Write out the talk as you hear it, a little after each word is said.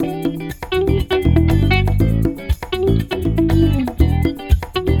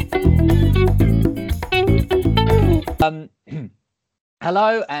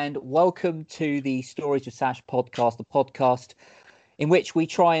Hello and welcome to the Stories with Sash podcast, the podcast in which we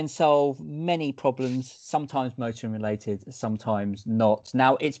try and solve many problems, sometimes motoring related, sometimes not.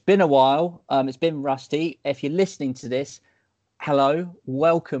 Now, it's been a while. It's been rusty. If you're listening to this, hello,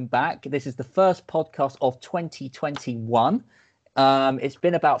 welcome back. This is the first podcast of 2021. It's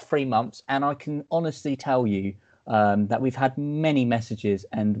been about 3 months, and I can honestly tell you that we've had many messages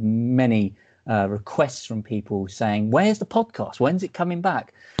and many requests from people saying, "Where's the podcast? When's it coming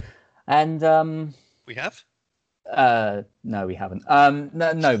back?" And we have. No, we haven't.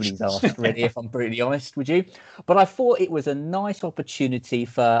 Nobody's asked, really, if I'm brutally honest with you. But I thought it was a nice opportunity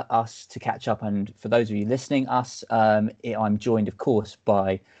for us to catch up. And for those of you listening, I'm joined, of course,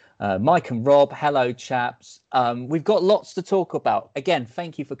 by Mike and Rob. Hello, chaps. We've got lots to talk about. Again,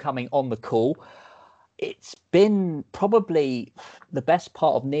 thank you for coming on the call. It's been probably the best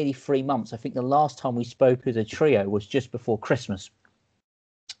part of nearly 3 months. I think the last time we spoke as a trio was just before Christmas,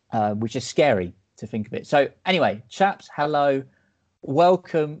 which is scary to think of it. So anyway, chaps, hello,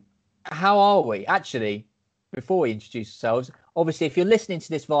 welcome. How are we? Actually, before we introduce ourselves, obviously, if you're listening to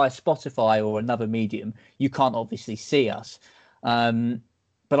this via Spotify or another medium, you can't obviously see us.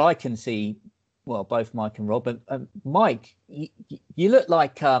 But I can see, well, both Mike and Rob. And Mike, you look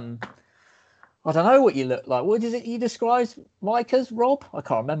like... I don't know what you look like. What is it you describe Mike as, Rob? I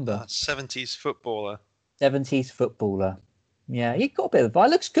can't remember. 70s footballer. 70s footballer. Yeah, he got a bit of a vibe.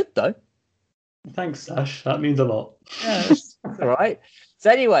 Looks good, though. Thanks, Sash. That means a lot. Yeah, that's all right.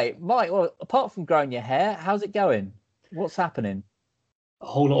 So anyway, Mike, well, apart from growing your hair, how's it going? What's happening? A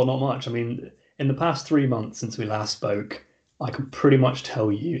whole lot or not much. I mean, in the past 3 months since we last spoke, I can pretty much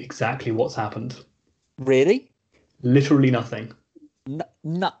tell you exactly what's happened. Really? Literally nothing. And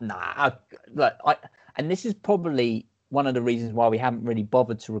this is probably one of the reasons why we haven't really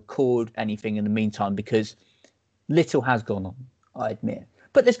bothered to record anything in the meantime, because little has gone on, I admit.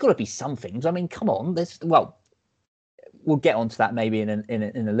 But there's got to be some things. I mean, come on. We'll get onto that maybe in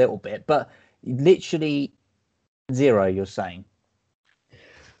a little bit. But literally zero, you're saying?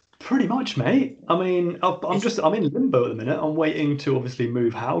 Pretty much, mate. I mean, I'm in limbo at the minute. I'm waiting to obviously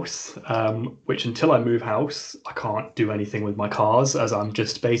move house, which until I move house, I can't do anything with my cars, as I'm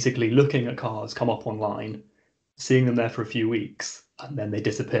just basically looking at cars come up online, seeing them there for a few weeks, and then they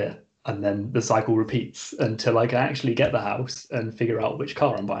disappear. And then the cycle repeats until I can actually get the house and figure out which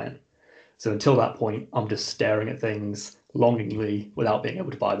car I'm buying. So until that point, I'm just staring at things longingly without being able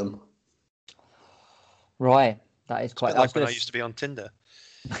to buy them. Right. That is quite... like when I used to be on Tinder.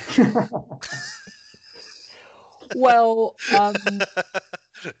 Well,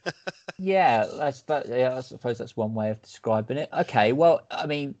 yeah, I suppose that's one way of describing it. Okay, well, I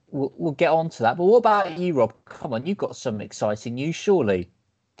mean, we'll get on to that. But what about you, Rob? Come on, you've got some exciting news, surely.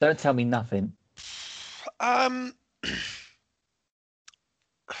 Don't tell me nothing. Well,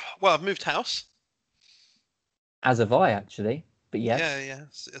 I've moved house. As have I, actually. But yes. Yeah.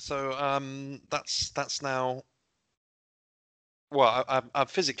 So that's now. Well,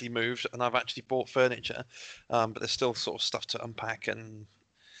 I've physically moved and I've actually bought furniture, but there's still sort of stuff to unpack and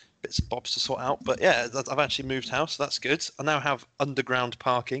bits and bobs to sort out. But yeah, I've actually moved house. So that's good. I now have underground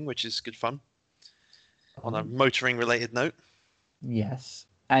parking, which is good fun. On a motoring related note. Yes.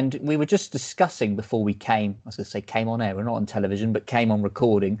 And we were just discussing before we came, I was going to say came on air, we're not on television, but came on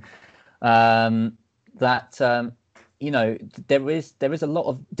recording, that there is a lot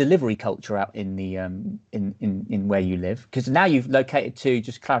of delivery culture out in the in where you live, because now you've located to,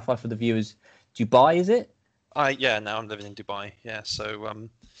 just clarify for the viewers, Dubai, is it? Now I'm living in Dubai. Yeah, so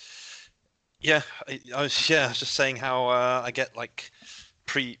I was just saying how I get like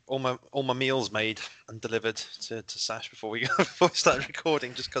all my meals made and delivered to Sash before we start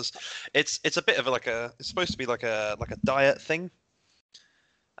recording, just because it's a bit of it's supposed to be like a diet thing.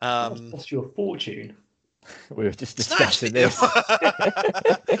 That's cost you a fortune. We were just discussing this.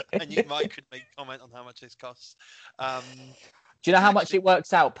 And you might could make comment on how much this costs. Do you know how much it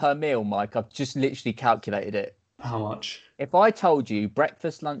works out per meal, Mike? I've just literally calculated it. How much? If I told you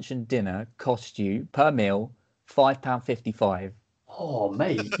breakfast, lunch and dinner cost you per meal £5.55. Oh,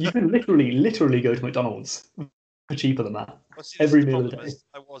 mate, you can literally go to McDonald's for cheaper than that. Well, see, every meal of the day.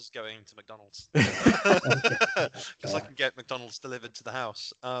 I was going to McDonald's because I can get McDonald's delivered to the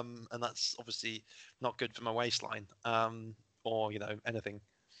house, and that's obviously not good for my waistline, or anything.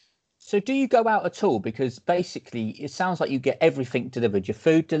 So do you go out at all? Because basically it sounds like you get everything delivered. Your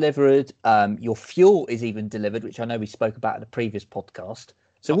food delivered, your fuel is even delivered, which I know we spoke about in the previous podcast.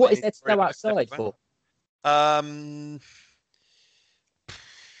 So what is there to go outside for?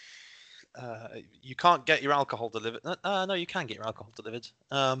 You can't get your alcohol delivered. No, you can get your alcohol delivered.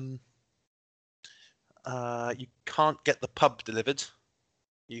 You can't get the pub delivered.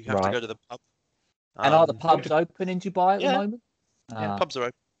 You have to Right. go to the pub. And are the pubs open in Dubai at the yeah. moment? Yeah, pubs are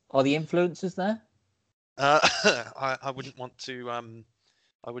open. Are the influencers there? I wouldn't want to.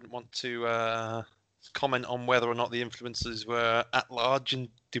 I wouldn't want to comment on whether or not the influencers were at large in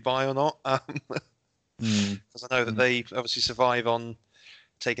Dubai or not, because I know that they obviously survive on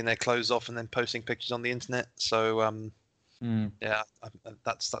taking their clothes off and then posting pictures on the internet. So yeah,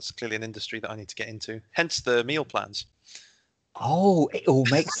 that's clearly an industry that I need to get into. Hence the meal plans. Oh, it all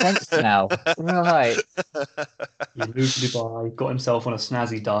makes sense now. Right. He moved to Dubai, got himself on a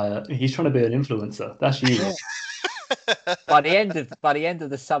snazzy diet. He's trying to be an influencer. That's you. Yeah. By the end of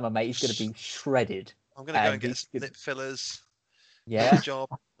the summer, mate, he's going to be shredded. I'm going to go and get some lip fillers. Yeah. Job.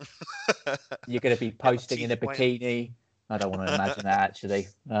 You're going to be posting in a bikini. I don't want to imagine that actually.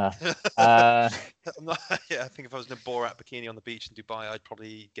 Yeah, I think if I was in a Borat bikini on the beach in Dubai, I'd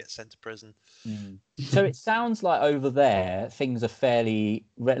probably get sent to prison. So it sounds like over there things are fairly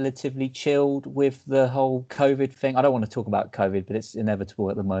relatively chilled with the whole COVID thing. I don't want to talk about COVID, but it's inevitable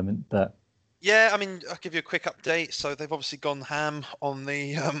at the moment. But yeah, I mean, I'll give you a quick update. So they've obviously gone ham on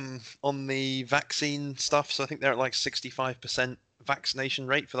the vaccine stuff. So I think they're at like 65% vaccination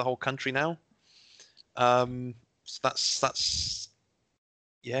rate for the whole country now. So that's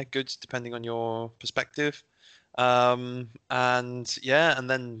yeah, good depending on your perspective. And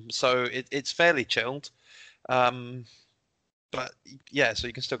then so it's fairly chilled. But yeah, so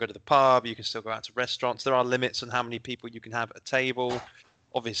you can still go to the pub, you can still go out to restaurants. There are limits on how many people you can have at a table.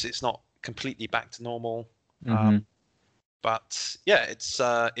 Obviously, it's not completely back to normal. But yeah, it's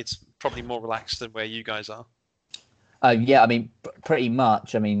probably more relaxed than where you guys are. Yeah, I mean, pretty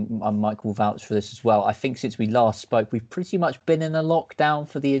much. I mean, Mike will vouch for this as well. I think since we last spoke, we've pretty much been in a lockdown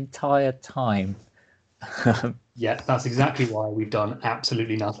for the entire time. Yeah, that's exactly why we've done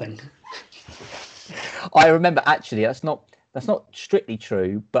absolutely nothing. I remember actually, that's not strictly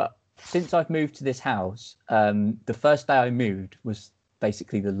true, but since I've moved to this house, the first day I moved was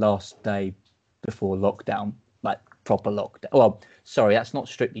basically the last day before lockdown, like proper lockdown. Well, sorry, that's not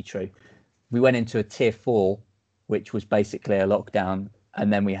strictly true. We went into a tier 4, which was basically a lockdown,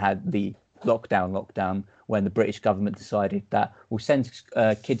 and then we had the lockdown when the British government decided that we'll send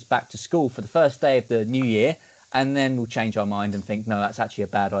kids back to school for the first day of the new year, and then we'll change our mind and think, no, that's actually a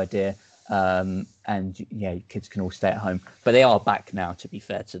bad idea, and yeah, kids can all stay at home. But they are back now, to be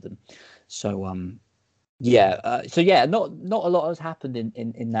fair to them. So not a lot has happened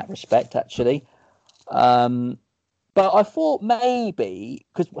in that respect, actually. But I thought maybe,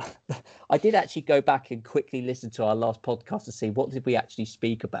 because I did actually go back and quickly listen to our last podcast to see what did we actually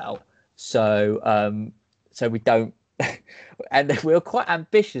speak about. So we don't, and we were quite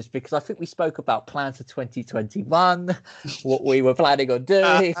ambitious because I think we spoke about plans for 2021, what we were planning on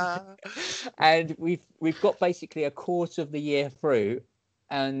doing, and we've got basically a quarter of the year through,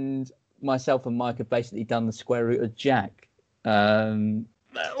 and myself and Mike have basically done the square root of Jack. Although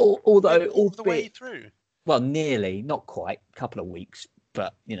all the way through. Well, nearly, not quite, a couple of weeks,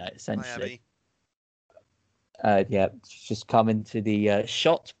 but essentially, yeah, it's just come into the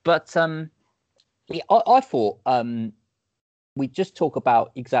shot. But yeah, I thought we just talk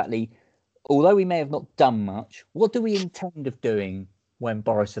about exactly, although we may have not done much, what do we intend of doing when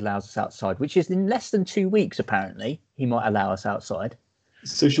Boris allows us outside, which is in less than 2 weeks, apparently, he might allow us outside.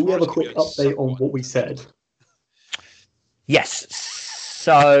 So should we have a quick update on what we said? Yes.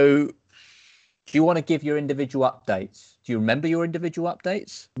 So do you want to give your individual updates? Do you remember your individual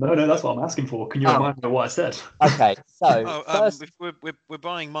updates? No, that's what I'm asking for. Can you remind me of what I said? Okay, so first... we're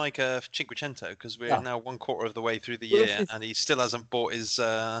buying Mike a Cinquecento because we're now 1/4 of the way through the year, and he still hasn't bought his.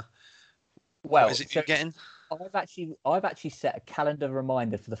 What is it you're getting? I've actually set a calendar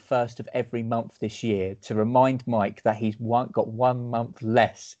reminder for the first of every month this year to remind Mike that he's got 1 month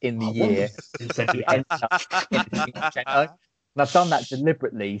less in the year. And I've done that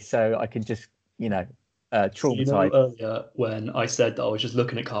deliberately so I can just, traumatize. You know, earlier when I said that I was just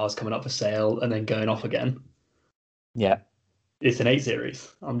looking at cars coming up for sale and then going off again. Yeah. It's an 8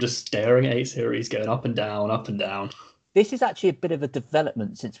 Series. I'm just staring at 8 Series going up and down, up and down. This is actually a bit of a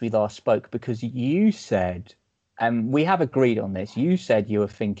development since we last spoke because you said, and we have agreed on this, you said you were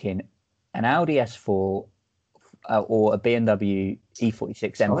thinking an Audi S4 or a BMW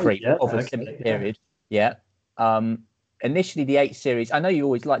E46 M3 of a similar period. Yeah. Initially, the 8 Series, I know you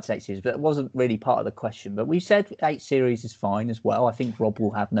always liked 8 Series, but it wasn't really part of the question. But we said 8 Series is fine as well. I think Rob will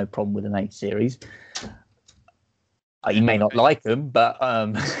have no problem with an 8 Series. He may not like them, but I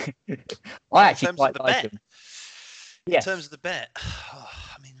actually quite like them. Yes. In terms of the bet,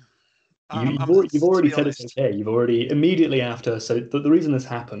 I mean, you've already said it's okay. You've already immediately after. So the reason this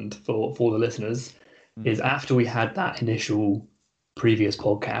happened for the listeners is after we had that initial previous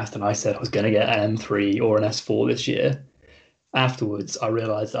podcast and I said I was going to get an M3 or an S4 this year, afterwards I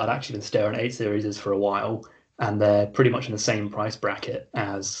realised that I'd actually been staring at 8 Series for a while, and they're pretty much in the same price bracket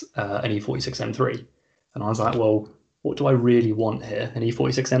as an E46 M3. And I was like, well, what do I really want here? An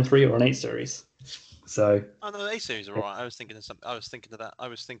E46 M3 or an 8 Series? So. Oh no, the A series are alright. I was thinking of something. I was thinking of that. I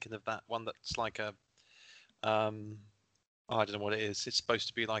was thinking of that one that's like a, I don't know what it is. It's supposed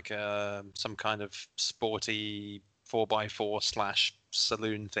to be like some kind of sporty 4x4 /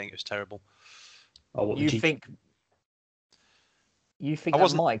 saloon thing. It was terrible. Oh, You think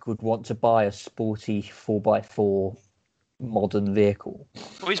that Mike would want to buy a sporty 4x4 modern vehicle?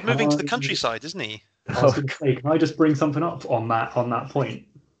 Well, he's moving to the countryside, isn't he? I was going to say, can I just bring something up on that point?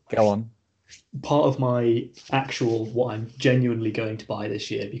 Go on. Part of my actual what I'm genuinely going to buy this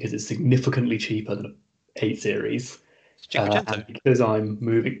year, because it's significantly cheaper than an 8 Series. And because I'm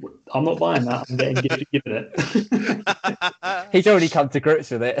moving, I'm not buying that. I'm getting given it. He's already come to grips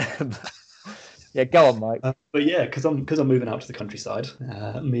with it. Yeah, go on, Mike. But yeah, because I'm moving out to the countryside.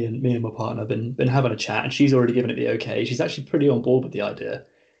 Me and my partner have been having a chat, and she's already given it the okay. She's actually pretty on board with the idea.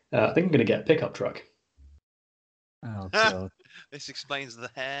 I think I'm going to get a pickup truck. Oh god! This explains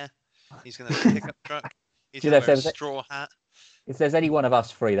the hair. He's going to have a pickup truck. He's going to wear a straw hat. If there's any one of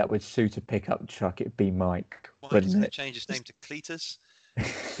us three that would suit a pickup truck, it'd be Mike. Why he's going to change his name to Cletus?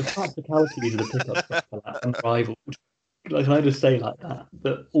 The practicalities of the pickup truck are like unrivaled. Like, can I just say like that?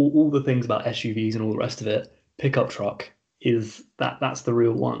 That all the things about SUVs and all the rest of it, pickup truck is that's the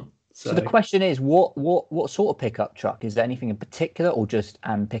real one. So the question is, what sort of pickup truck? Is there anything in particular, or just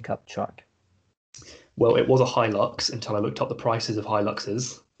an pickup truck? Well, it was a Hilux until I looked up the prices of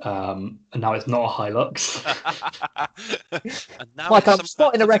Hiluxes. And now it's not a Hilux. Mike, I'm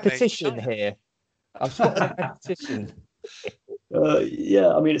spotting a repetition here. I'm spotting a repetition.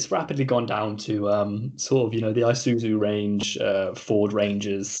 Yeah, I mean, it's rapidly gone down to sort of, the Isuzu range, Ford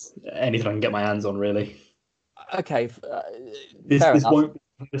Rangers, anything I can get my hands on, really. Okay. This won't,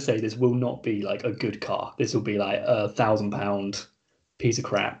 I'm going to say, this will not be like a good car. This will be like £1,000 piece of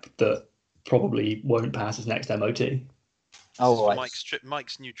crap that probably won't pass its next MOT. Oh, right.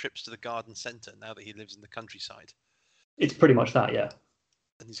 Mike's new trips to the garden centre now that he lives in the countryside. It's pretty much that, yeah.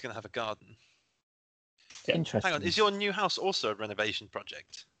 And he's going to have a garden. Yeah. Interesting. Hang on, is your new house also a renovation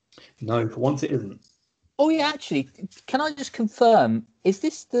project? No, for once it isn't. Oh yeah, actually, can I just confirm? Is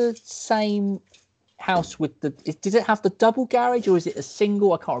this the same house with the? Does it have the double garage or is it a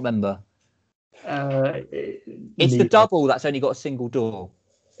single? I can't remember. It's the double that's only got a single door,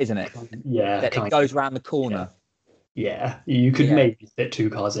 isn't it? Yeah, that it goes around the corner. Yeah, you could maybe fit 2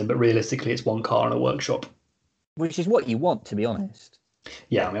 cars in, but realistically, it's 1 car and a workshop. Which is what you want, to be honest.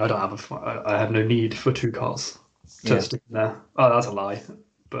 Yeah, I mean, I have no need for 2 cars to stick in there. Oh, that's a lie.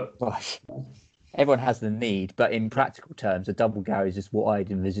 But everyone has the need, but in practical terms, a double garage is what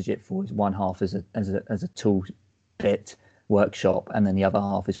I'd envisage it for. Is one half as a tool bit workshop, and then the other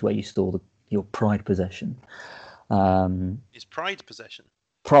half is where you store your pride possession. Is pride possession?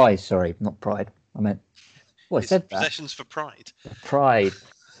 Prize, sorry, not pride. I meant. Well, I said that. Possessions for pride. Pride.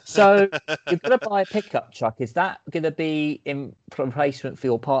 So you're going to buy a pickup truck. Is that going to be in replacement for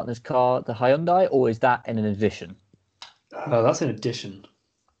your partner's car, the Hyundai, or is that in an addition? That's an addition.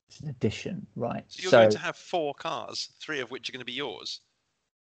 It's an addition, right. So you're going to have 4 cars, 3 of which are going to be yours?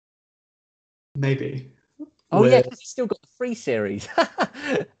 Maybe. Oh, yeah, because you've still got the 3 Series.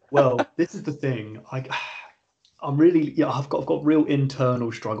 Well, this is the thing. I've got real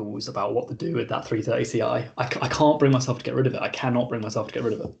internal struggles about what to do with that 330 Ci. I can't bring myself to get rid of it. I cannot bring myself to get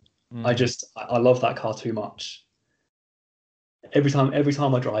rid of it. I love that car too much. Every time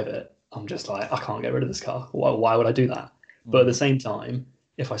I drive it, I'm just like, I can't get rid of this car. Why would I do that? But at the same time,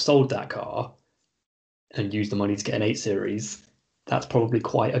 if I sold that car and used the money to get an 8 Series, that's probably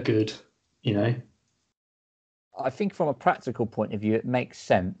quite a good, I think from a practical point of view, it makes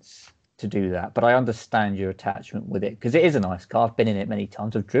sense to do that, but I understand your attachment with it because it is a nice car. I've been in it many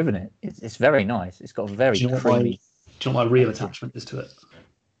times. I've driven it. It's very nice. It's got a very creamy. Do you know what my real attachment is to it?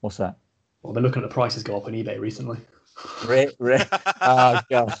 What's that? Well, I've been looking at the prices go up on eBay recently. Oh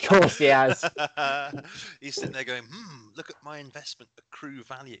god, of course he has. He's sitting there going, look at my investment accrue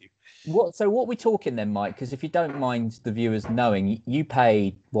value. Hmm. So what are we talking then, Mike? Because if you don't mind the viewers knowing, you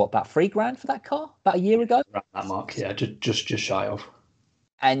paid about $3,000 for that car about a year ago? Around that mark, yeah, just shy of.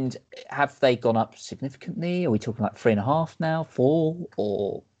 And have they gone up significantly? Are we talking like 3.5 now, 4,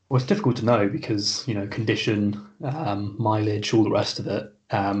 or? Well, it's difficult to know because condition, mileage, all the rest of it.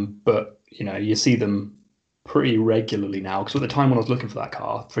 But you see them pretty regularly now. Because at the time when I was looking for that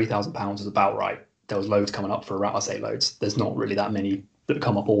car, £3,000 was about right. There was loads coming up for around. I say loads. There's not really that many that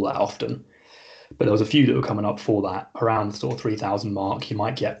come up all that often. But there was a few that were coming up for that around the sort of 3,000 mark. You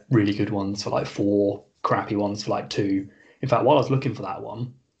might get really good ones for like 4, crappy ones for like 2. In fact, while I was looking for that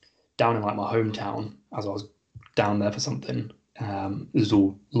one, down in like my hometown, as I was down there for something, it was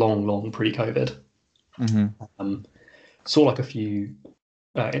all long pre-COVID. Saw like a few,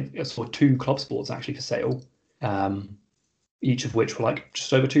 saw 2 club sports actually for sale, each of which were like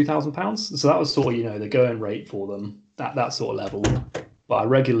just over £2,000. So that was sort of, the going rate for them, that sort of level. But I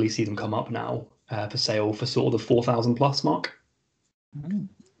regularly see them come up now for sale for sort of the 4,000 plus mark.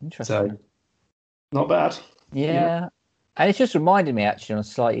 Interesting. So not bad. Yeah. And it's just reminded me, actually, on a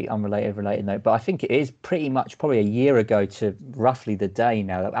slightly related note, but I think it is pretty much probably a year ago to roughly the day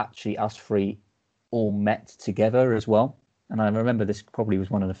now that actually us 3 all met together as well. And I remember this probably was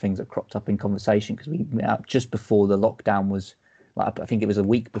one of the things that cropped up in conversation because we met up just before the lockdown was, like, I think it was a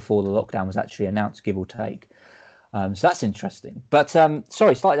week before the lockdown was actually announced, give or take. So that's interesting. But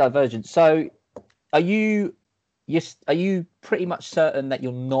sorry, slight divergence. So are you pretty much certain that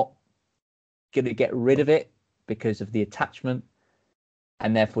you're not going to get rid of it because of the attachment,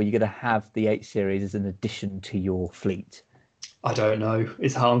 and therefore you're going to have the 8 Series as an addition to your fleet? I don't know.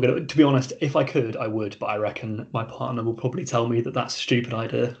 It's how I'm going to be honest, if I could, I would, but I reckon my partner will probably tell me that that's a stupid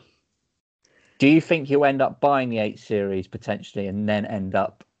idea. Do you think you'll end up buying the 8 Series potentially and then end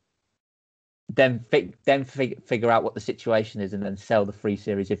up figure out what the situation is and then sell the 3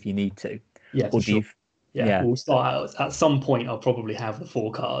 Series if you need to? Yeah, or sure. Yeah, we'll start out. At some point, I'll probably have the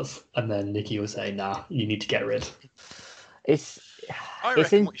 4 cars, and then Nikki will say, "Nah, you need to get rid." I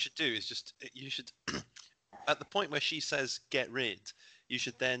reckon what you should do is you should, at the point where she says get rid, you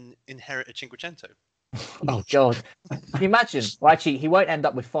should then inherit a Cinquecento. Oh God! Can you imagine? Well, actually, he won't end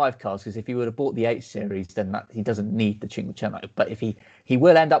up with 5 cars because if he would have bought the 8 Series, then he doesn't need the Cinquecento. But if he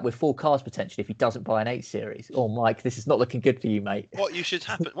will end up with 4 cars potentially if he doesn't buy an 8 Series. Oh, Mike, this is not looking good for you, mate. What you should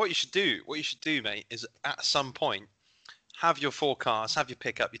do, mate, is at some point have your 4 cars, have your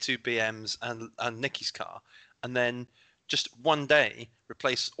pickup, your 2 BMs, and Nicky's car, and then just one day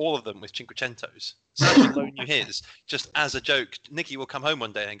replace all of them with Cinquecentos. Sergio will loan you his just as a joke. Nicky will come home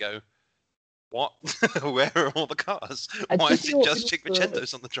one day and go, "What? Where are all the cars? Why is it just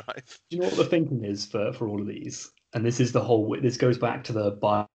Cinquecentos on the drive?" Do you know what the thinking is for all of these? And this is this goes back to the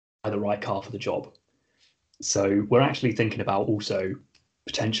buy the right car for the job. So we're actually thinking about also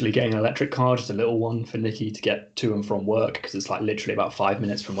potentially getting an electric car, just a little one for Nikki to get to and from work, because it's like literally about 5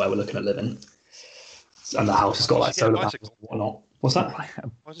 minutes from where we're looking at living. And the house has got like solar panels and whatnot. What's that?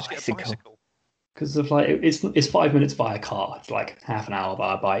 Why just get a bicycle? Because of like it's 5 minutes by a car. It's like half an hour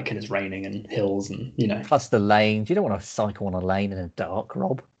by a bike, and it's raining and hills and Plus the lanes. You don't want to cycle on a lane in the dark,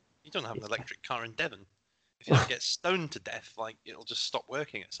 Rob. You don't have an electric car in Devon. If you don't get stoned to death, like it'll just stop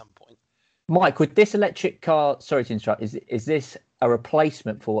working at some point. Mike, with this electric car, sorry to interrupt, is this a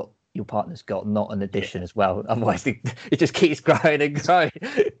replacement for what your partner's got, not an addition as well? Otherwise, it just keeps growing and growing.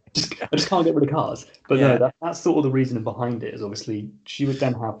 I just can't get rid of cars. But no, that's sort of the reasoning behind it. Is obviously she would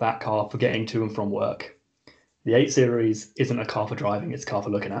then have that car for getting to and from work. The 8 Series isn't a car for driving; it's a car for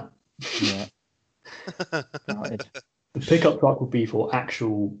looking at. Yeah. Right. The pickup truck would be for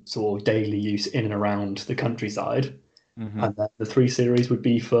actual sort of daily use in and around the countryside. Mm-hmm. And then the 3 Series would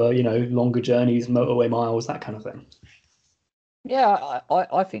be for longer journeys, motorway miles, that kind of thing. Yeah,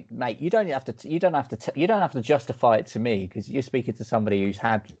 I think, mate, you don't have to justify it to me, because you're speaking to somebody who's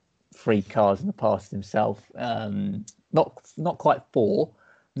had 3 cars in the past himself. Not quite 4,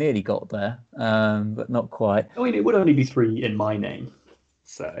 nearly got there, but not quite. I mean, it would only be 3 in my name,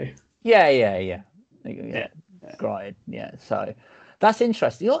 so yeah. Granted, yeah. So that's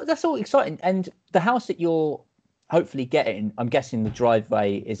interesting. That's all exciting. And the house that you're hopefully getting, I'm guessing the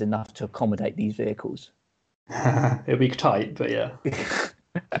driveway is enough to accommodate these vehicles. It'll be tight, but yeah.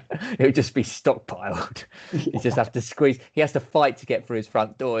 It would just be stockpiled. You just have to squeeze. He has to fight to get through his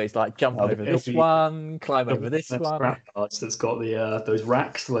front door. He's like, jump over this one, climb over this one. Scrap cards that's got the those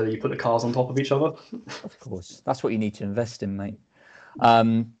racks where you put the cars on top of each other. Of course, that's what you need to invest in, mate.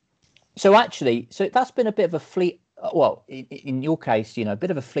 So that's been a bit of a fleet. Well, in your case, a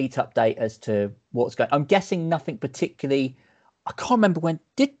bit of a fleet update as to what's going. I'm guessing nothing particularly. I can't remember when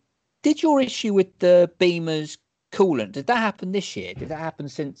did your issue with the Beamer's coolant, did that happen this year? Did that happen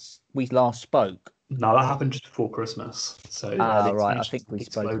since we last spoke? No, that happened just before Christmas. So right, I think we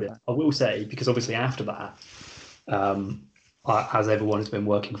spoke about it. I will say, because obviously after that, as everyone has been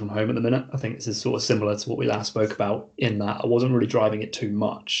working from home at the minute, I think this is sort of similar to what we last spoke about, in that I wasn't really driving it too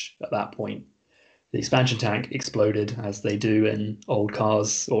much at that point. The expansion tank exploded, as they do in old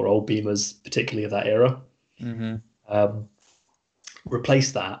cars or old Beamers, particularly of that era. Mm-hmm.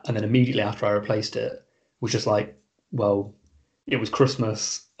 Replaced that, and then immediately after I replaced it, was just like, well, it was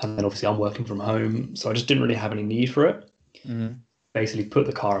Christmas, and then obviously I'm working from home, so I just didn't really have any need for it. Mhm. Basically, put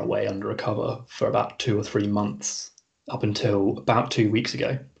the car away under a cover for about 2 or 3 months up until about 2 weeks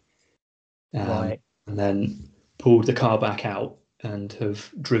ago, Right. and then pulled the car back out and have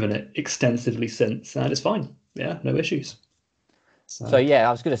driven it extensively since, and it's fine. Yeah, no issues. So So yeah,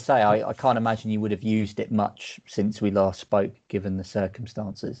 I was going to say I can't imagine you would have used it much since we last spoke, given the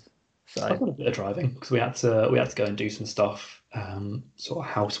circumstances. I've So done a bit of driving because we had to go and do some stuff, sort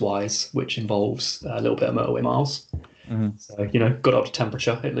of house-wise, which involves a little bit of motorway miles. mhm. So got up to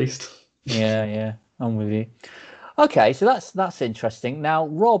temperature at least. Yeah, yeah, I'm with you. Okay, so that's interesting. Now,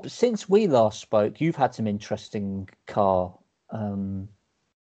 Rob, since we last spoke, you've had some interesting car, um,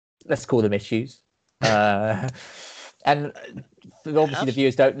 let's call them issues. And obviously the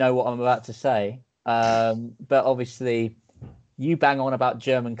viewers don't know what I'm about to say. But obviously you bang on about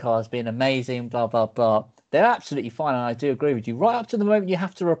German cars being amazing, blah blah blah. They're absolutely fine, and I do agree with you. Right up to the moment you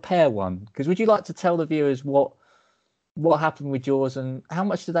have to repair one, because would you like to tell the viewers what happened with yours and how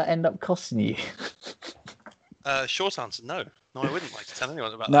much did that end up costing you? Short answer, no. No, I wouldn't like to tell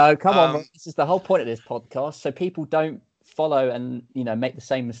anyone about No, that. come on, Rob. This is the whole point of this podcast, so people don't follow and make the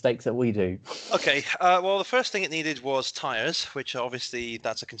same mistakes that we do. Okay. Well, the first thing it needed was tires, which obviously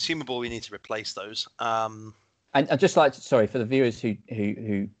that's a consumable. We need to replace those. And I'd just like to, sorry for the viewers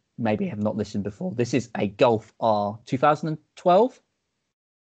who maybe have not listened before. This is a Golf R 2012,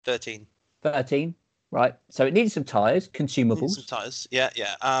 13. 13, right? So it needed some tires, Needs consumables. some tires. Yeah,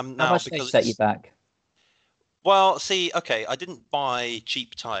 yeah. How Now much did they because set you back? well, see, okay, I didn't buy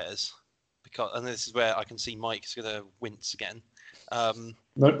cheap tires because, and this is where I can see Mike's gonna wince again.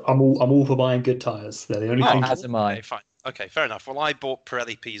 No, I'm all for buying good tires. They're the only thing. As am I. Okay, fine. Okay, fair enough. Well, I bought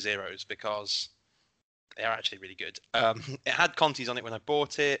Pirelli P0s because they're actually really good. It had Contis on it when I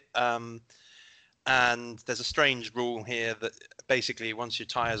bought it. And there's a strange rule here that basically once your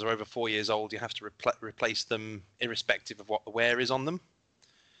tires are over 4 years old, you have to replace them irrespective of what the wear is on them.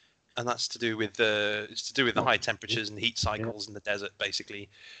 And that's to do with the high temperatures and heat cycles in the desert. Basically,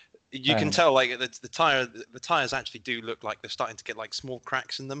 you can tell like the tires actually do look like they're starting to get like small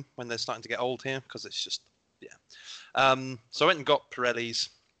cracks in them when they're starting to get old here because it's just so I went and got Pirellis,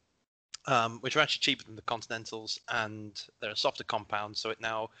 which are actually cheaper than the Continentals, and they're a softer compound, so it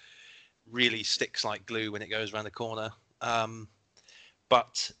now really sticks like glue when it goes around the corner.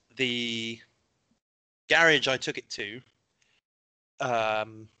 But the garage I took it to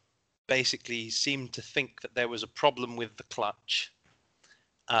basically seemed to think that there was a problem with the clutch.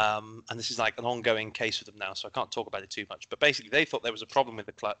 And this is like an ongoing case with them now, so I can't talk about it too much. But basically, they thought there was a problem with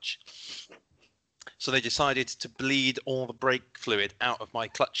the clutch. So they decided to bleed all the brake fluid out of my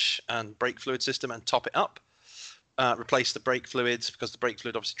clutch and brake fluid system and top it up. Replace the brake fluids because the brake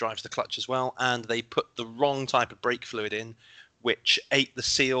fluid obviously drives the clutch as well. And they put the wrong type of brake fluid in, which ate the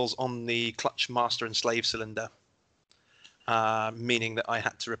seals on the clutch master and slave cylinder. Meaning that I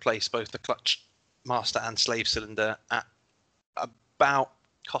had to replace both the clutch master and slave cylinder at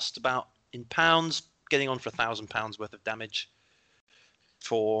cost about in pounds, getting on for £1,000 worth of damage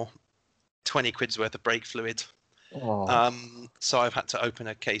for 20 quid's worth of brake fluid. So I've had to open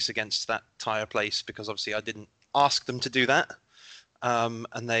a case against that tire place because obviously I didn't ask them to do that, and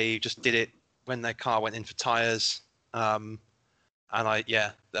they just did it when their car went in for tires. And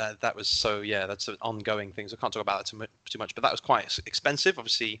that was that's an ongoing thing. So I can't talk about it too much, but that was quite expensive.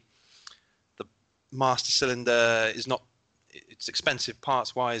 Obviously, the master cylinder is not. It's expensive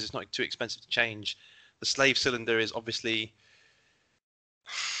parts wise. It's not too expensive to change. The slave cylinder is obviously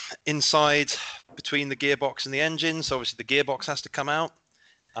inside between the gearbox and the engine, so obviously the gearbox has to come out.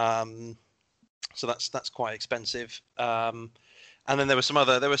 So that's quite expensive. And then there were some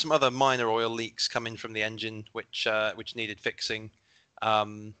other minor oil leaks coming from the engine which needed fixing,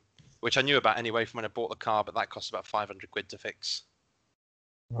 which I knew about anyway from when I bought the car, but that cost about 500 quid to fix.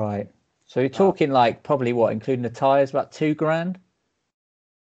 Right. So you're talking like probably what, including the tires, about $2,000?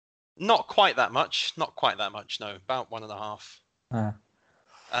 Not quite that much. No, about 1.5.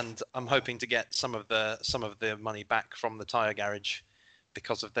 And I'm hoping to get some of the money back from the tire garage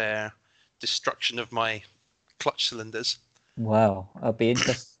because of their destruction of my clutch cylinders. Wow, I'd be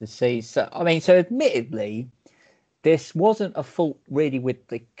interested to see. So admittedly, this wasn't a fault really with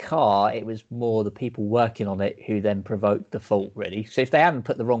the car. It was more the people working on it who then provoked the fault, really. So if they hadn't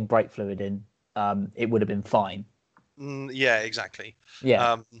put the wrong brake fluid in, it would have been fine. Yeah, exactly.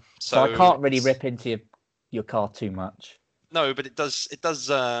 Yeah. So I can't really rip into your car too much. No, but it does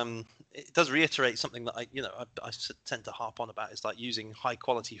reiterate something that I tend to harp on about. Is like using high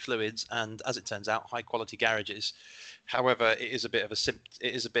quality fluids, and as it turns out, high quality garages. However, it is a bit of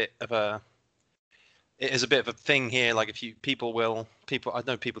it is a bit of a thing here. Like if people I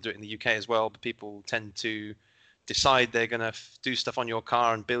know people do it in the UK as well, but people tend to decide they're going to do stuff on your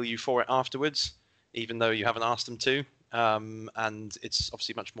car and bill you for it afterwards, even though you haven't asked them to. And it's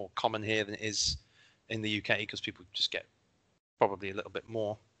obviously much more common here than it is in the UK because people just get probably a little bit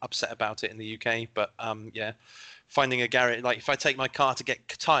more upset about it in the UK. But yeah, finding a garage, like if I take my car to get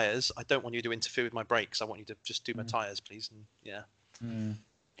tires, I don't want you to interfere with my brakes. I want you to just do my tires, please. And yeah.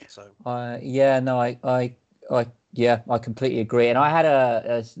 So yeah, no, I completely agree. And I had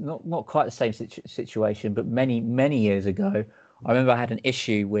a not quite the same situation, but many years ago, I remember I had an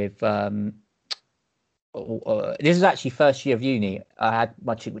issue with. This is actually first year of uni. I had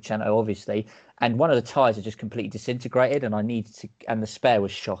my Cinquecento, obviously, and one of the tires had just completely disintegrated, and I needed to, and the spare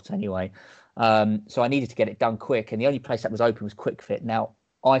was shot anyway. So I needed to get it done quick, and the only place that was open was Quick Fit. Now,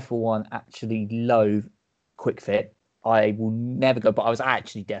 I for one actually loathe Quick Fit. I will never go, but I was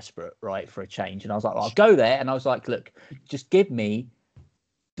actually desperate, right, for a change. And I was like, well, I'll go there. And I was like, look, just give me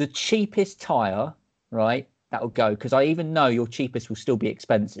the cheapest tire, right, that will go. Because I even know your cheapest will still be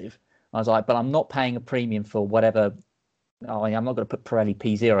expensive. I was like, but I'm not paying a premium for whatever. Oh, I'm not going to put Pirelli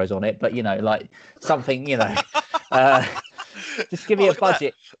P0s on it, but, you know, like something, you know, just give me a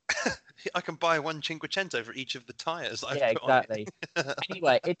budget. I can buy one Cinquecento for each of the tires. Yeah, exactly.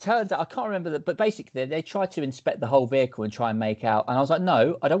 Anyway, it turns out, I can't remember that, but basically they tried to inspect the whole vehicle and try and make out. And I was like,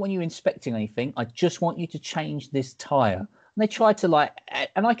 no, I don't want you inspecting anything. I just want you to change this tire. And they tried to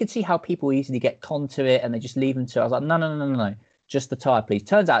and I could see how people easily get to it and they just leave them to it. I was like, no, just the tire, please.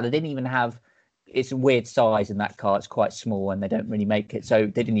 Turns out they didn't even have, it's a weird size in that car. It's quite small and they don't really make it. So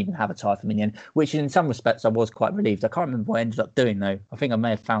they didn't even have a tire for me in the end, which in some respects I was quite relieved. I can't remember what I ended up doing though. I think I may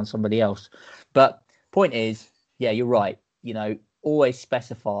have found somebody else. But point is, yeah, you're right. You know, always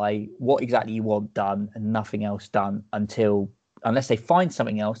specify what exactly you want done and nothing else done unless they find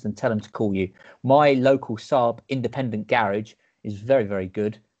something else, then tell them to call you. My local Saab independent garage is very, very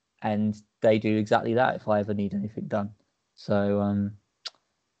good. And they do exactly that if I ever need anything done. So,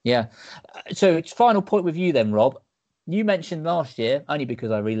 yeah. So final point with you then, Rob. You mentioned last year, only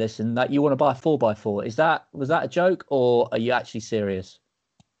because I re-listened, that you want to buy a 4x4. Was that a joke or are you actually serious?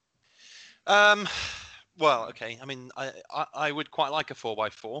 Well, okay. I mean, I would quite like a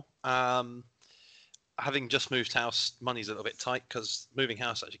 4x4. Having just moved house, money's a little bit tight because moving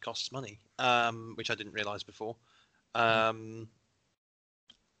house actually costs money, which I didn't realise before.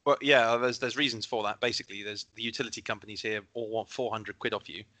 But yeah, there's reasons for that. Basically, there's the utility companies here all want 400 quid off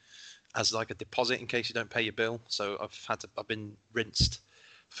you as like a deposit in case you don't pay your bill. So I've been rinsed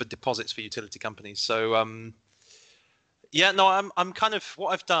for deposits for utility companies. So yeah, no, I'm kind of, what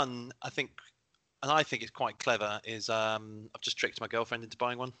I've done, I think it's quite clever, is I've just tricked my girlfriend into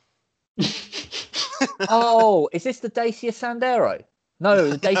buying one. Oh, is this the Dacia Sandero?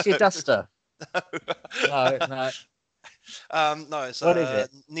 No, the Dacia Duster. No. No, it's what is it?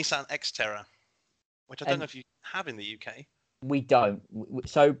 Nissan Xterra, which I don't know if you have in the UK. We don't.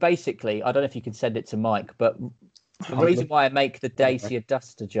 So basically, I don't know if you can send it to Mike, but the reason why I make the Dacia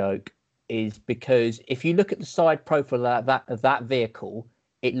Duster joke is because if you look at the side profile of that vehicle,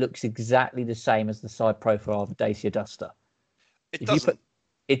 it looks exactly the same as the side profile of a Dacia Duster. It doesn't.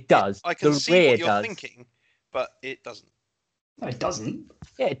 It does. I can see what you're thinking, but it doesn't. No, it doesn't.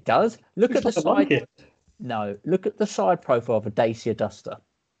 Yeah, it does. Look at the side. No, look at the side profile of a Dacia Duster.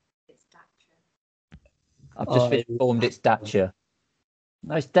 It's Dacia. I've just been informed it's Dacia.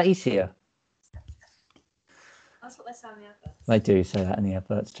 No, it's Dacia. That's what they say on the adverts. They do say that in the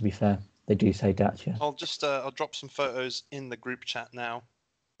adverts, to be fair. They do say Dacia. I'll just I'll drop some photos in the group chat now.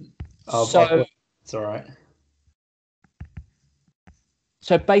 So it's all right.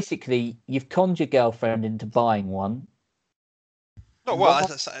 So basically, you've conned your girlfriend into buying one. No, well,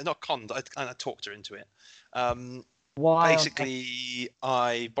 not conned. I talked her into it. Basically,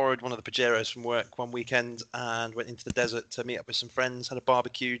 I borrowed one of the Pajeros from work one weekend and went into the desert to meet up with some friends, had a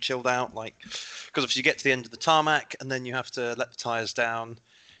barbecue, chilled out. Because if you get to the end of the tarmac and then you have to let the tires down,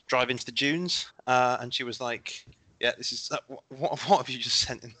 drive into the dunes. And she was like, "Yeah, this is what have you just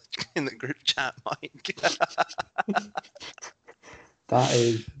sent in the group chat, Mike?" That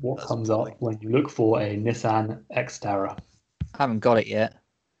is what comes up when you look for a Nissan Xterra. I haven't got it yet.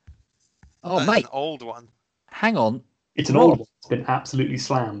 Oh, That's mate, an old one. Hang on. It's an old one. It's been absolutely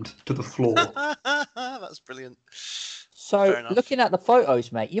slammed to the floor. That's brilliant. So, looking at the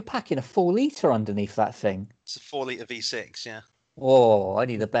photos, mate, you're packing a 4 litre underneath that thing. It's a 4-litre V6, yeah. Oh,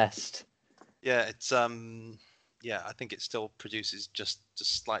 only the best. Yeah, it's yeah, I think it still produces just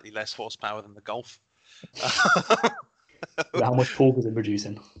slightly less horsepower than the Golf. How much torque is it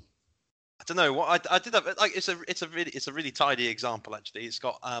producing? I don't know what I did have. Like it's a really tidy example actually. It's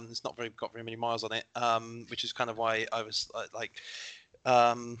got it's not got very many miles on it, which is kind of why I was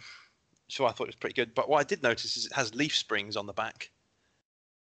so I thought it was pretty good. But what I did notice is it has leaf springs on the back.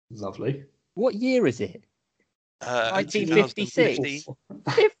 Lovely. What year is it? 1956. 2015.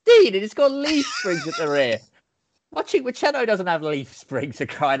 15, and it's got leaf springs at the rear. My Cinquecento doesn't have leaf springs, for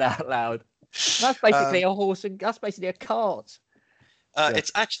crying out loud. That's basically a horse, and that's basically a cart. Yeah. It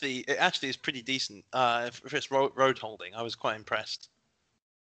actually is pretty decent for its road holding. I was quite impressed.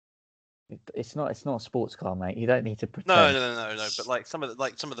 It's not a sports car, mate. You don't need to pretend. No. But like some of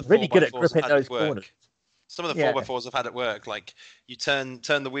the Really good at 4x4s gripping I've had those at work. corners. Some of the 4x4s I've had at work, like you turn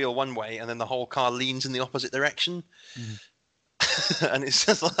the wheel one way and then the whole car leans in the opposite direction. And it's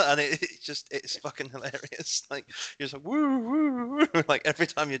just it's fucking hilarious. Like you're just like woo woo, like every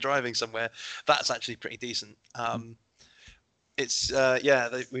time you're driving somewhere. That's actually pretty decent. It's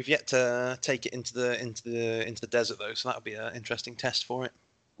we've yet to take it into the desert though, so that'll be an interesting test for it.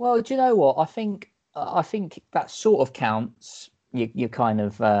 Well, do you know what? I think that sort of counts. You kind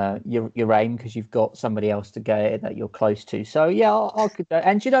of your aim, because you've got somebody else to go that you're close to. So yeah, I could.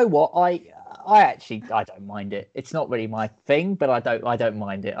 And do you know what? I don't mind it. It's not really my thing, but I don't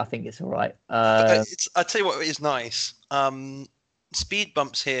mind it. I think it's all right. I tell you what is nice. Speed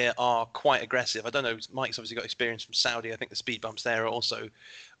bumps here are quite aggressive. I don't know. Mike's obviously got experience from Saudi. I think the speed bumps there are also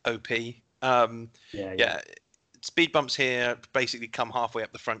OP. Yeah. Speed bumps here basically come halfway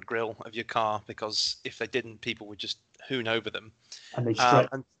up the front grille of your car, because if they didn't, people would just hoon over them. And they stretch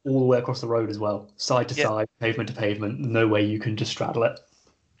all the way across the road as well, side to side, pavement to pavement. No way you can just straddle it.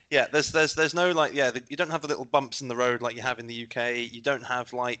 Yeah, there's no you don't have the little bumps in the road like you have in the UK. You don't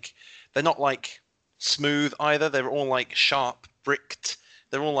have they're not like smooth either. They're all like sharp, bricked.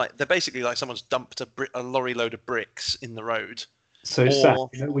 They're basically like someone's dumped a lorry load of bricks in the road. So sad,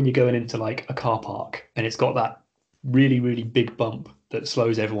 when you're going into like a car park and it's got that really, really big bump that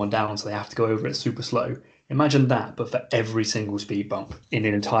slows everyone down, so they have to go over it super slow. Imagine that, but for every single speed bump in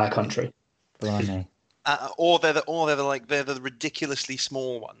an entire country. Blimey. Or they're the ridiculously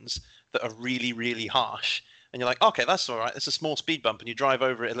small ones that are really, really harsh. And you're like, okay, that's all right. It's a small speed bump, and you drive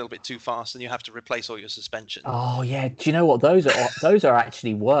over it a little bit too fast, and you have to replace all your suspension. Oh yeah, do you know what? Those are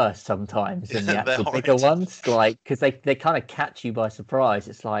actually worse sometimes than the actual bigger ones. Like, because they kind of catch you by surprise.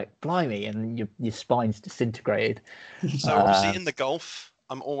 It's like, blimey, and your spine's disintegrated. So obviously in the Gulf,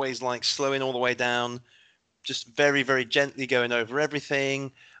 I'm always like slowing all the way down, just very, very gently going over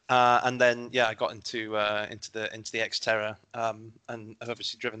everything. And then I got into the Xterra, and I've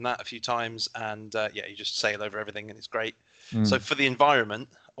obviously driven that a few times, and you just sail over everything, and it's great. So for the environment,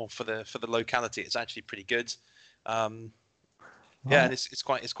 or for the locality, it's actually pretty good. And it's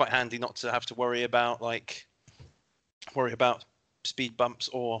quite handy not to have to worry about speed bumps,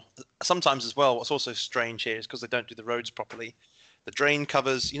 or sometimes as well. What's also strange here is because they don't do the roads properly. The drain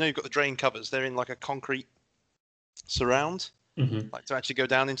covers, you've got the drain covers. They're in like a concrete surround. Like to actually go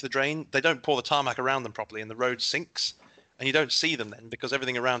down into the drain. They don't pour the tarmac around them properly, and the road sinks, and you don't see them then, because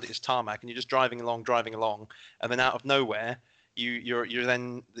everything around it is tarmac, and you're just driving along, and then out of nowhere you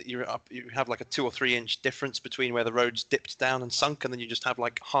have like a 2 or 3 inch difference between where the road's dipped down and sunk, and then you just have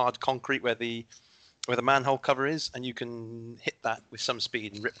like hard concrete where the manhole cover is, and you can hit that with some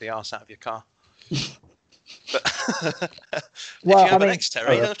speed and rip the arse out of your car. But if you have an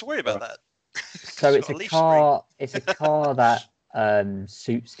Xterra, you don't have to worry about that. So it's a car. It's a car that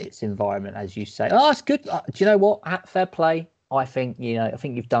suits its environment, as you say. Oh, it's good. Do you know what? Fair play. I think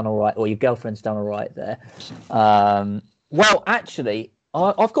you've done all right, or your girlfriend's done all right there. Well, actually,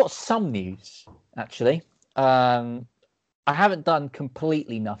 I've got some news. Actually, I haven't done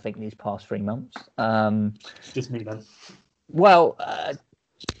completely nothing these past 3 months. Just me then. Well,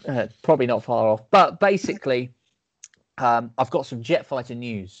 probably not far off, but basically, I've got some jet fighter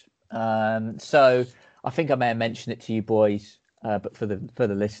news. So I think I may have mentioned it to you boys, but for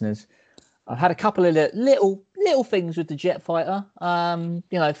the listeners, I've had a couple of little things with the jet fighter.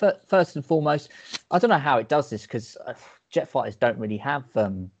 First and foremost, I don't know how it does this, because jet fighters don't really have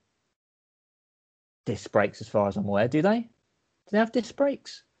disc brakes, as far as I'm aware. Do they? Do they have disc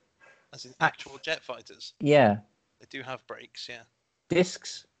brakes? As in actual jet fighters? Yeah. They do have brakes, yeah.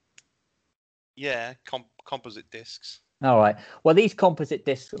 Discs? Yeah, composite discs. All right. Well, these composite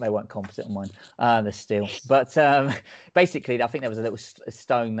discs, they weren't composite on mine. They're steel. But basically, I think there was a little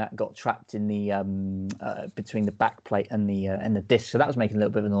stone that got trapped in the between the back plate and the disc. So that was making a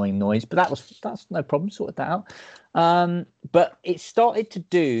little bit of an annoying noise. But that's no problem. Sorted that out. But it started to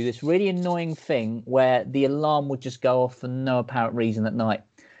do this really annoying thing where the alarm would just go off for no apparent reason at night.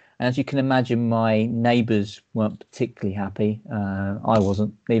 And as you can imagine, my neighbours weren't particularly happy. I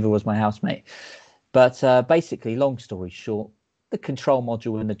wasn't, neither was my housemate. But basically, long story short, the control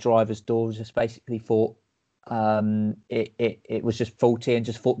module in the driver's door was just basically thought it was just faulty and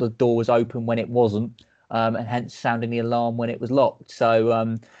just thought the door was open when it wasn't, and hence sounding the alarm when it was locked.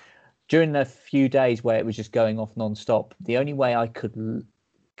 So during the few days where it was just going off non-stop, the only way I could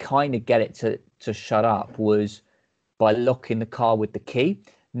kind of get it to shut up was by locking the car with the key.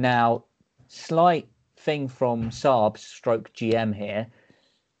 Now, slight thing from Saab stroke GM here.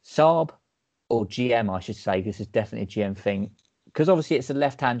 Saab, or GM I should say, this is definitely a GM thing, because obviously it's a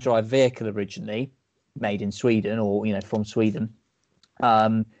left-hand drive vehicle originally, made in Sweden, or from Sweden.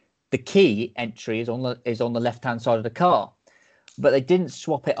 The key entry is on the left-hand side of the car, but they didn't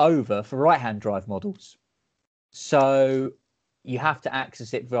swap it over for right-hand drive models. So you have to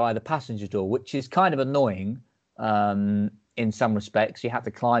access it via the passenger door, which is kind of annoying in some respects. You have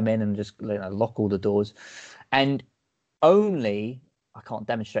to climb in and just lock all the doors. And only, I can't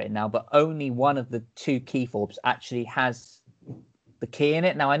demonstrate it now, but only one of the two key fobs actually has the key in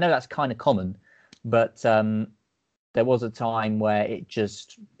it. Now, I know that's kind of common, but there was a time where I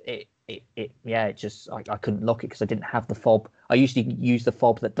couldn't lock it because I didn't have the fob. I usually use the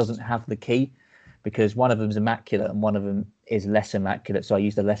fob that doesn't have the key because one of them is immaculate and one of them is less immaculate. So I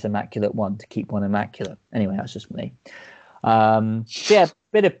use the less immaculate one to keep one immaculate. Anyway, that's just me. Yeah,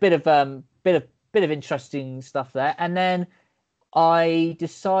 bit of interesting stuff there. And then I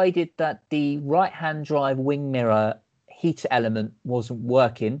decided that the right-hand drive wing mirror heater element wasn't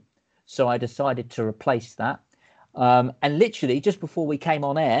working, so I decided to replace that. And literally just before we came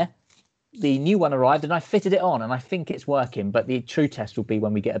on air, the new one arrived and I fitted it on, and I think it's working. But the true test will be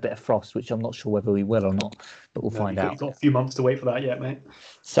when we get a bit of frost, which I'm not sure whether we will or not, but we'll find out. You've got a few months to wait for that yet, mate.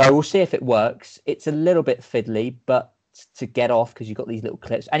 So we'll see if it works. It's a little bit fiddly, but to get off because you've got these little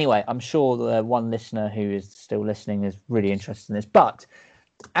clips. Anyway, I'm sure the one listener who is still listening is really interested in this. But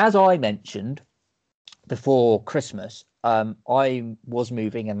as I mentioned before Christmas, I was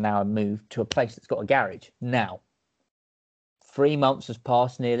moving and now I moved to a place that's got a garage. Now, 3 months has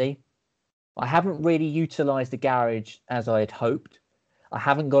passed nearly. I haven't really utilised the garage as I had hoped. I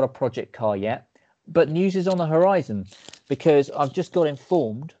haven't got a project car yet, but news is on the horizon because I've just got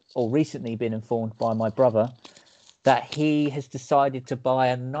informed, or recently been informed by my brother, that he has decided to buy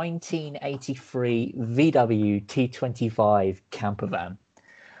a 1983 VW T25 camper van.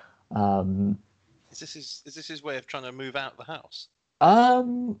 Is this his way of trying to move out the house?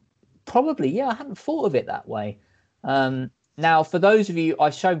 Probably, yeah. I hadn't thought of it that way. Now, for those of you,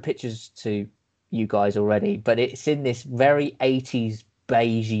 I've shown pictures to you guys already, but it's in this very 80s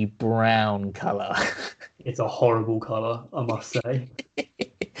beigey brown colour. It's a horrible colour, I must say.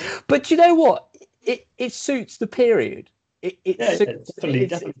 But you know what? It suits the period. It's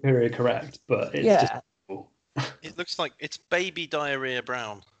definitely period correct, but it's just horrible. It looks like it's baby diarrhea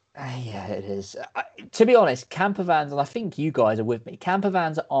brown. Yeah, it is. To be honest, camper vans, and I think you guys are with me, camper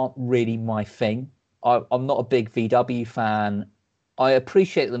vans aren't really my thing. I'm not a big VW fan. I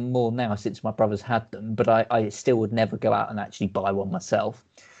appreciate them more now since my brother's had them, but I still would never go out and actually buy one myself.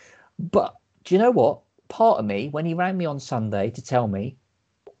 But do you know what? Part of me, when he rang me on Sunday to tell me,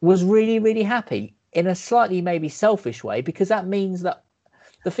 was really, really happy in a slightly maybe selfish way, because that means that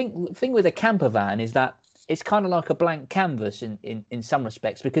the thing with a camper van is that it's kind of like a blank canvas in some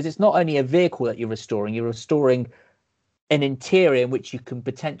respects, because it's not only a vehicle that you're restoring an interior in which you can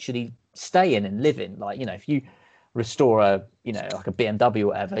potentially stay in and live in. Like, if you restore like a BMW or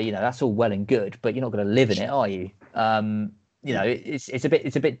whatever, that's all well and good, but you're not going to live in it, are you? It's a bit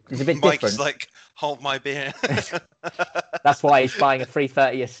Mike's different. Like, hold my beer. That's why he's buying a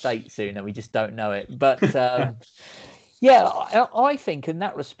 330 estate soon, and we just don't know it. But yeah, I think in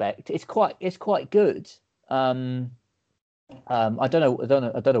that respect, it's quite good. I don't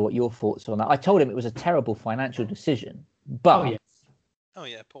know what your thoughts are on that. I told him it was a terrible financial decision, but oh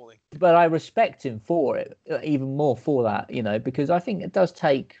yeah, Paulie. But I respect him for it, even more for that, because I think it does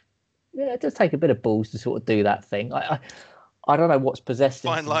take a bit of balls to sort of do that thing. I don't know what's possessed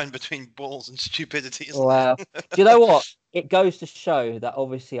him. Fine line between balls and stupidity. Well, do you know what? It goes to show that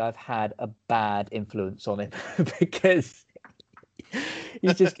obviously I've had a bad influence on him because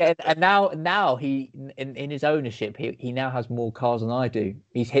he's just getting, and now he in his ownership he now has more cars than I do.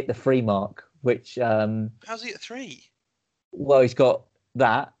 He's hit the 3 mark, which how's he at 3? Well, he's got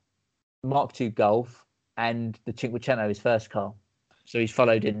that Mark II Golf and the Cinquecento, his first car. So he's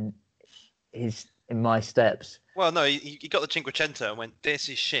followed in my steps. Well, no, he got the Cinquecento and went, "This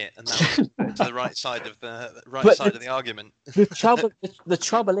is shit," and now to the right side of the argument. The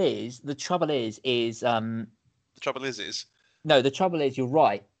trouble is, you're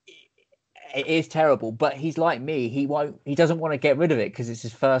right. it is terrible, but he's like me. He doesn't want to get rid of it because it's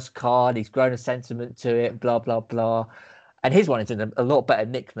his first car. And he's grown a sentiment to it. Blah blah blah. And his one is in a lot better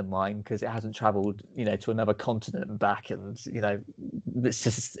nick than mine because it hasn't travelled, to another continent and back, and it's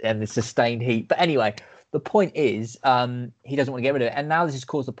just and the sustained heat. But anyway, the point is, he doesn't want to get rid of it, and now this has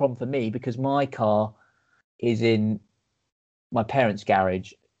caused a problem for me because my car is in my parents'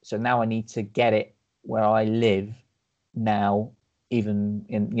 garage, so now I need to get it where I live now, even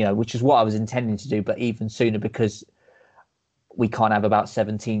which is what I was intending to do, but even sooner because we can't have about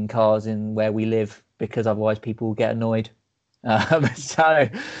 17 cars in where we live because otherwise people will get annoyed.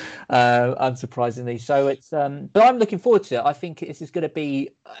 Unsurprisingly, so it's but I'm looking forward to it. I think this is going to be,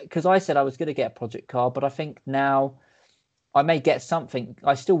 because I said I was going to get a project car, but I think now I may get something.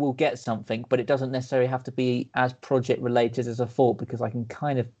 I still will get something, but it doesn't necessarily have to be as project related as I thought, because I can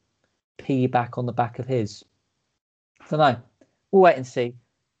kind of piggyback on the back of his. I don't know. We'll wait and see.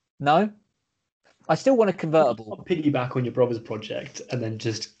 No, I still want a convertible. Piggyback on your brother's project and then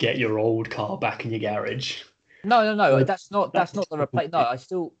just get your old car back in your garage. No. That's not the replace. No, I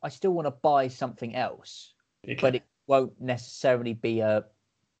still want to buy something else, okay. But it won't necessarily be a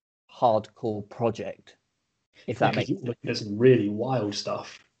hardcore project. If that makes sense. Looking at some really wild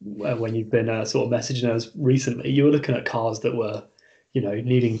stuff when you've been sort of messaging us recently. You were looking at cars that were,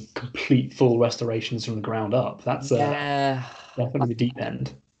 needing complete full restorations from the ground up. That's definitely the deep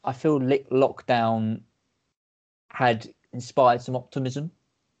end. I feel lockdown had inspired some optimism.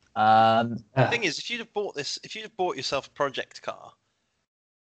 The thing is, if you'd have bought yourself a project car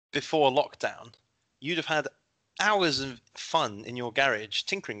before lockdown, you'd have had hours of fun in your garage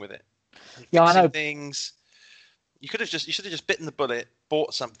tinkering with it. Yeah, I know. Things. You should have just bitten the bullet,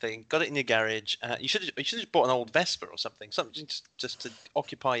 bought something, got it in your garage. You should have just bought an old Vespa or something just to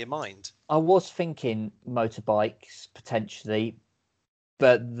occupy your mind. I was thinking motorbikes potentially,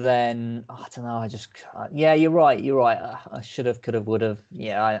 but then I don't know. Yeah, you're right. I should have, could have, would have.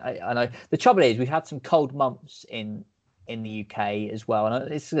 Yeah, I know. The trouble is, we've had some cold months in the UK as well,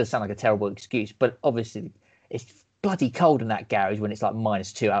 and it's going to sound like a terrible excuse, but obviously it's bloody cold in that garage when it's like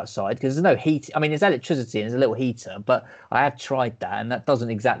 -2 outside because there's no heat. I mean, there's electricity and there's a little heater, but I have tried that, and that doesn't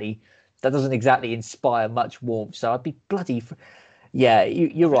exactly inspire much warmth. So I'd be bloody. Yeah,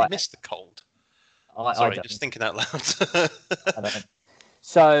 you're right. I miss the cold. Sorry, just thinking out loud. I don't.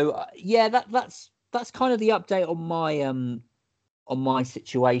 So yeah, that's kind of the update on my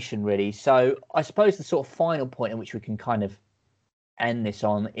situation really. So I suppose the sort of final point in which we can kind of end this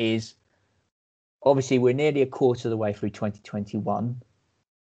on is obviously we're nearly a quarter of the way through 2021.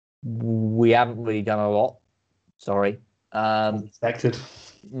 We haven't really done a lot. Sorry. Expected.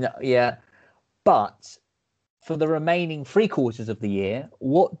 No, yeah, but for the remaining 3 quarters of the year,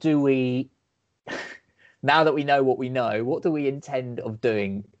 what do we? Now that we know what we know, what do we intend of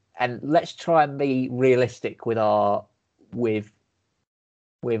doing? And let's try and be realistic with our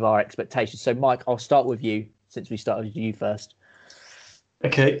expectations. So, Mike, I'll start with you since we started with you first.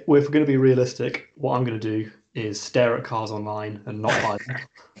 Okay, well, if we're going to be realistic, what I'm going to do is stare at cars online and not buy them.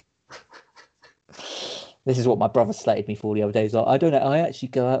 This is what my brother slated me for the other day. He's like, I don't know, I actually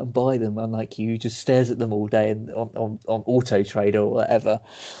go out and buy them. Unlike you, just stares at them all day and on Auto Trader or whatever.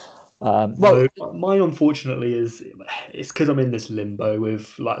 Well, mine unfortunately it's because I'm in this limbo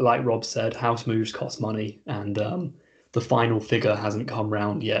with like Rob said, house moves cost money, and the final figure hasn't come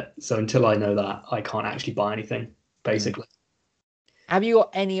round yet. So until I know that, I can't actually buy anything. Basically, have you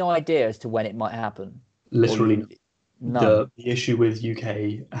got any idea as to when it might happen? Literally, no. The issue with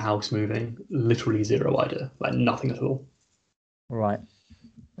UK house moving, literally zero idea, like nothing at all. Right,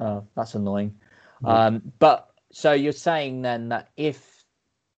 that's annoying. But so you're saying then that if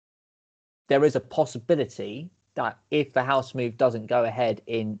there is a possibility that if the house move doesn't go ahead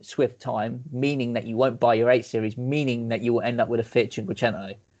in swift time, meaning that you won't buy your 8 Series, meaning that you will end up with a Fiat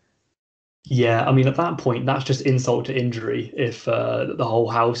Cinquecento. Yeah, I mean, at that point, that's just insult to injury. If the whole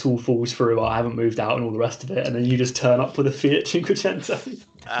house all falls through, I haven't moved out and all the rest of it, and then you just turn up with a Fiat Cinquecento.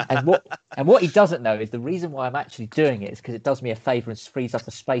 and what he doesn't know is the reason why I'm actually doing it is because it does me a favour and frees up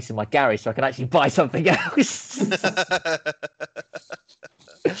a space in my garage so I can actually buy something else.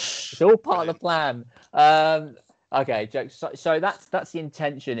 It's all part of the plan. Okay, jokes. So that's the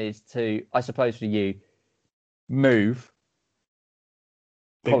intention, is to, I suppose for you, move.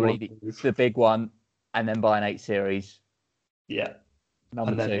 Probably the big one, and then buy an 8 Series. Yeah.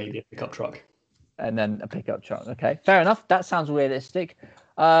 Number 2. Maybe a pickup truck. And then a pickup truck. Okay, fair enough. That sounds realistic.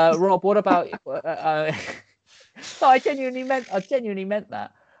 Rob, what about? No, I genuinely meant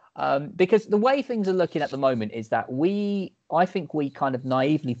that. Because the way things are looking at the moment is that I think we kind of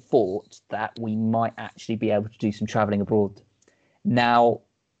naively thought that we might actually be able to do some travelling abroad. Now,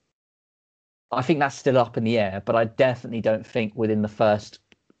 I think that's still up in the air, but I definitely don't think within the first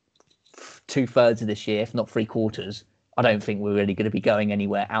 2/3 of this year, if not 3/4, I don't think we're really going to be going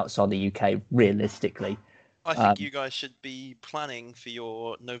anywhere outside the UK realistically. I think you guys should be planning for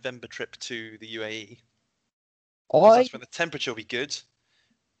your November trip to the UAE. Because that's when the temperature will be good.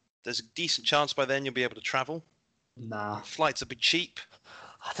 There's a decent chance by then you'll be able to travel. Nah. Flights will be cheap.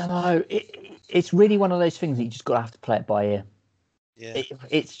 I don't know. It's really one of those things that you just got to have to play it by ear. Yeah.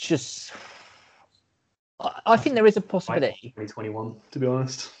 It's just. I think there is a possibility. 2021, to be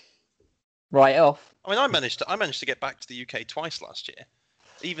honest. Right off. I mean, I managed to get back to the UK twice last year,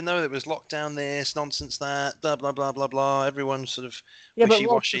 even though it was lockdown. This nonsense, that blah blah blah blah blah. Everyone's sort of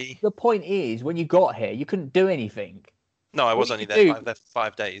wishy-washy. But the point is, when you got here, you couldn't do anything. No, I was only there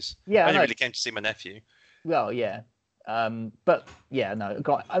 5 days. Yeah, I only really came to see my nephew. Well, yeah, but yeah, no.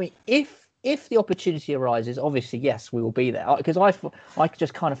 I mean, if the opportunity arises, obviously, yes, we will be there. Because I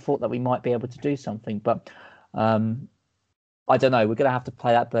just kind of thought that we might be able to do something, but I don't know. We're going to have to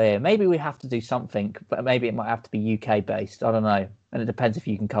play that by ear. Maybe we have to do something, but maybe it might have to be UK based. I don't know, and it depends if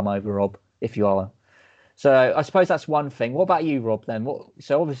you can come over, Rob, if you are. So I suppose that's one thing. What about you, Rob? Then,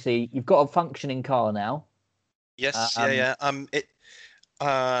 so obviously you've got a functioning car now. Yes, yeah.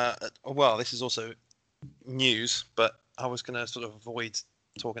 Well, this is also news, but I was going to sort of avoid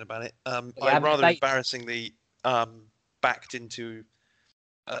talking about it. I rather embarrassingly backed into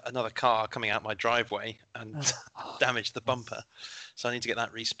another car coming out my driveway and damaged the bumper, so I need to get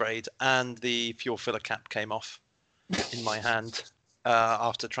that resprayed. And the fuel filler cap came off in my hand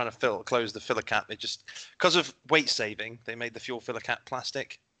after trying to close the filler cap. It just, because of weight saving, they made the fuel filler cap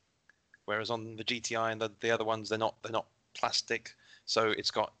plastic, whereas on the GTI and the other ones they're not plastic. So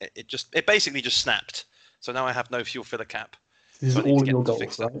it basically just snapped. So now I have no fuel filler cap. This is all your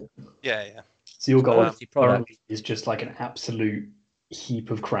goals, right? Yeah. So your goal currently is just like an absolute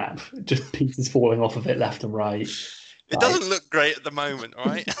heap of crap, just pieces falling off of it left and right. It doesn't look great at the moment, all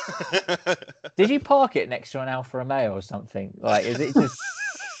right? Did you park it next to an Alfa Romeo or something? Like, is it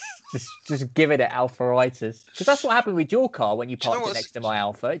just giving it Alpharitis? Because that's what happened with your car when you parked it next to my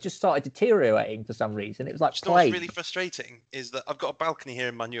Alfa. It just started deteriorating for some reason. It was like plague. What's really frustrating is that I've got a balcony here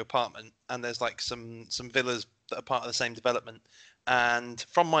in my new apartment, and there's like some villas that are part of the same development. And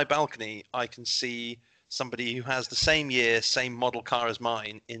from my balcony, I can see somebody who has the same year, same model car as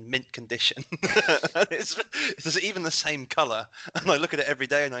mine in mint condition. It's even the same colour. And I look at it every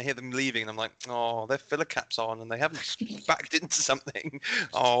day and I hear them leaving and I'm like, oh, their filler cap's on and they haven't backed into something.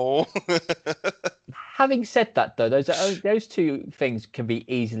 Oh. Having said that, though, those two things can be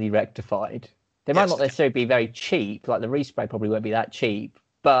easily rectified. They might not necessarily be very cheap. Like the respray probably won't be that cheap.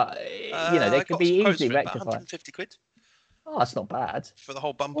 But, they can be easily rectified. 150 quid. Oh, that's not bad. For the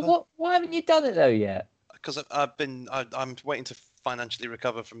whole bumper. Well, why haven't you done it, though, yet? Because I'm waiting to financially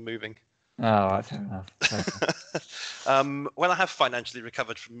recover from moving. Oh, right, fair enough. When I have financially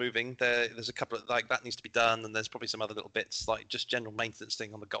recovered from moving, there's a couple of that needs to be done, and there's probably some other little bits like just general maintenance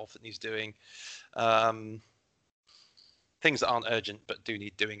thing on the Golf that needs doing. Things that aren't urgent but do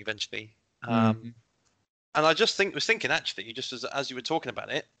need doing eventually. And I just was thinking actually, just as you were talking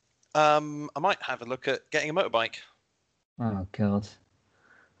about it, I might have a look at getting a motorbike. Oh God!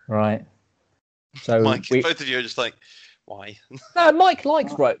 Right. So Mike, both of you are just like, why? No, Mike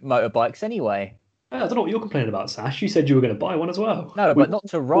likes motorbikes anyway. I don't know what you're complaining about, Sash. You said you were going to buy one as well. No, but not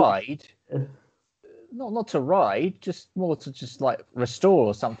to ride. Not to ride, just more to just like restore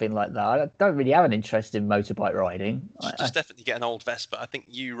or something like that. I don't really have an interest in motorbike riding. Just definitely get an old Vespa. I think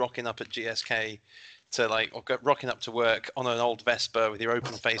you rocking up at GSK to rocking up to work on an old Vespa with your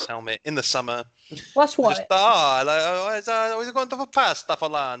open face helmet in the summer. Well, that's what. We're going to pasta for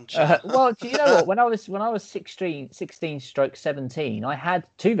lunch. Well, do you know what? When I was 16/17, I had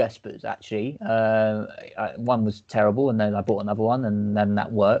two Vespas actually. One was terrible, and then I bought another one, and then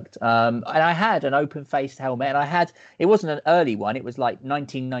that worked. And I had an open face helmet, and it wasn't an early one. It was like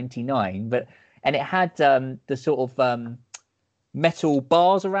 1999, and it had the sort of metal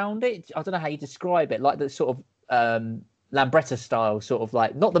bars around it. I don't know how you describe it, like the sort of Lambretta style, sort of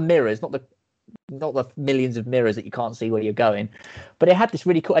like not the mirrors, not the millions of mirrors that you can't see where you're going, but it had this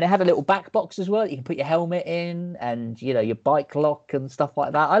really cool, and it had a little back box as well. You can put your helmet in, and your bike lock and stuff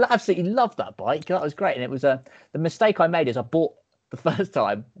like that. I absolutely loved that bike. That was great, and it was the mistake I made is I bought the first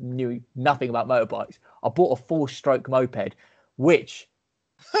time, knew nothing about motorbikes. I bought a 4-stroke moped, which,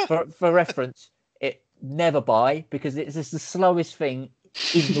 for reference, never buy, because it's just the slowest thing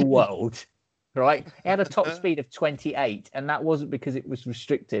in the world, right? It had a top speed of 28, and that wasn't because it was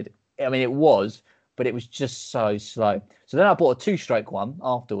restricted. I mean, it was, but it was just so slow. So then I bought a 2-stroke one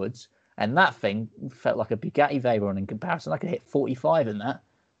afterwards, and that thing felt like a Bugatti Veyron in comparison. I could hit 45 in that.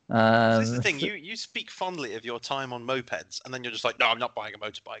 This is the thing. You speak fondly of your time on mopeds, and then you're just like, no, I'm not buying a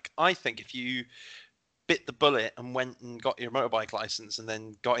motorbike. I think if you bit the bullet and went and got your motorbike license and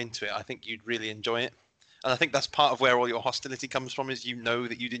then got into it, I think you'd really enjoy it. And I think that's part of where all your hostility comes from, is you know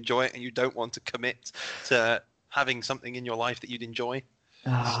that you'd enjoy it and you don't want to commit to having something in your life that you'd enjoy.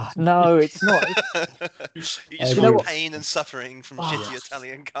 No, it's not. You just want pain and suffering from shitty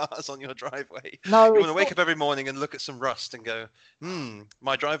Italian cars on your driveway. No, you want to wake up every morning and look at some rust and go,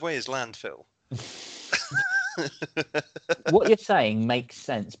 my driveway is landfill. What you're saying makes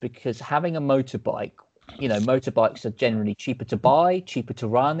sense, because having a motorbike, motorbikes are generally cheaper to buy, cheaper to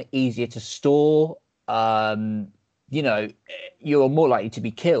run, easier to store. You're more likely to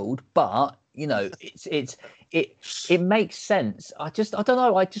be killed, but it makes sense. I don't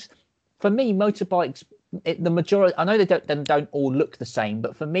know. For me, motorbikes, the majority, I know they don't all look the same,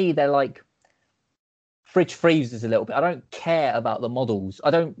 but for me, they're like fridge freezers a little bit. I don't care about the models. I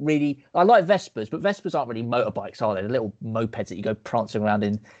like Vespas, but Vespas aren't really motorbikes, are they? They're little mopeds that you go prancing around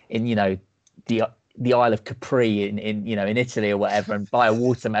in the Isle of Capri in Italy or whatever, and buy a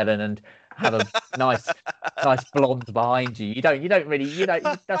watermelon and have a nice blonde behind you. You don't really, you don't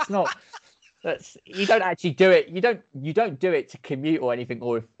actually do it. You don't do it to commute or anything,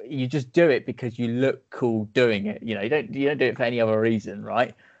 or if you just do it because you look cool doing it. You don't do it for any other reason,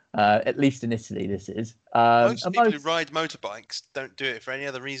 right? At least in Italy, this is. Most people who ride motorbikes don't do it for any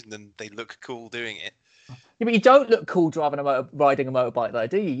other reason than they look cool doing it. Yeah, but you don't look cool riding a motorbike, though,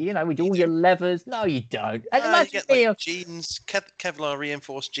 do you? With all your levers. No, you don't. And you get jeans, Kevlar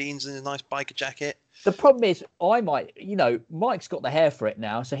reinforced jeans, and a nice biker jacket. The problem is, Mike's got the hair for it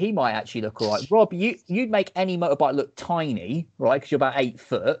now, so he might actually look all right. Rob, you'd make any motorbike look tiny, right? Because you're about 8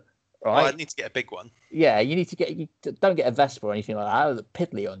 foot, right? Well, I need to get a big one. Yeah, you need to don't get a Vespa or anything like that. It'll look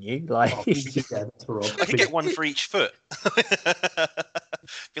piddly on you. I could get one for each foot.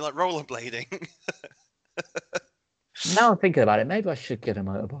 Be like rollerblading. Now I'm thinking about it. Maybe I should get a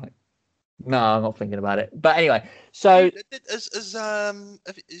motorbike. No, I'm not thinking about it. But anyway, so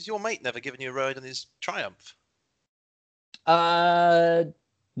is your mate never given you a ride on his Triumph? No,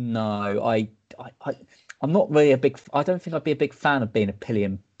 I'm not really I don't think I'd be a big fan of being a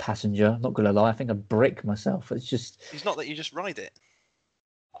pillion passenger. I'm not gonna lie. I think I'd brick myself. It's just. It's not that you just ride it.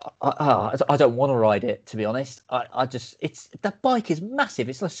 I don't want to ride it, to be honest. That bike is massive.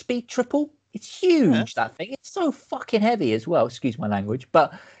 It's like a speed triple. It's huge, that thing. It's so fucking heavy as well. Excuse my language,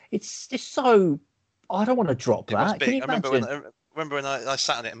 but it's just so. I don't want to drop that. Can you imagine? I remember when I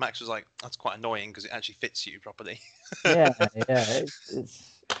sat on it and Max was like, "That's quite annoying because it actually fits you properly." Yeah.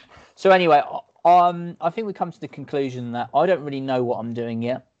 So anyway, I think we come to the conclusion that I don't really know what I'm doing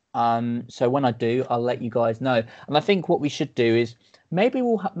yet. So when I do, I'll let you guys know. And I think what we should do is maybe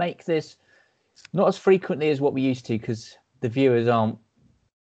we'll make this not as frequently as what we used to, because the viewers aren't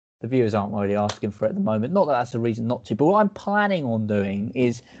really asking for it at the moment. Not that that's a reason not to, but what I'm planning on doing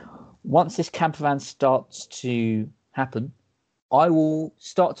is, once this camper van starts to happen, I will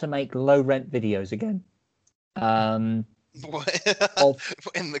start to make low rent videos again. In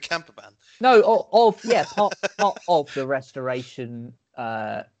the camper van? No, part of the restoration.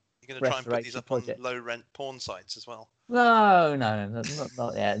 You're going to try and put these up project on low rent porn sites as well? No,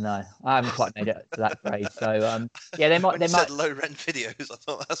 not yet. No, I haven't quite made it to that grade. So they might. When you said low rent videos, I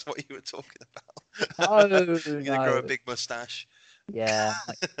thought that's what you were talking about. Oh, you're going to grow a big mustache. Yeah,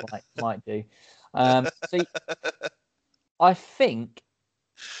 might do. So I think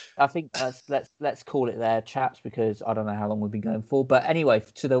let's call it there, chaps, because I don't know how long we've been going for. But anyway,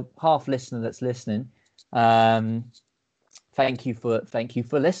 to the half listener that's listening, thank you for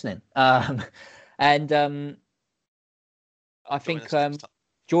listening. I think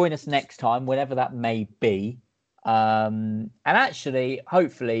join us next time, whenever that may be. And actually,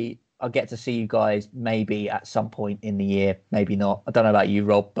 hopefully, I'll get to see you guys maybe at some point in the year. Maybe not. I don't know about you,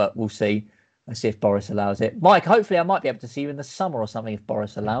 Rob, but we'll see. Let's see if Boris allows it. Mike, hopefully I might be able to see you in the summer or something if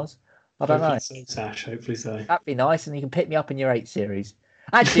Boris allows. I don't know. So, Sash, hopefully so. That'd be nice, and you can pick me up in your 8 Series.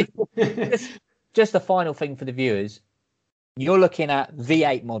 Actually, just a final thing for the viewers. You're looking at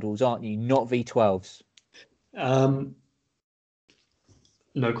V8 models, aren't you? Not V12s.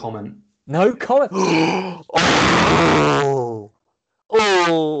 No comment. No comment.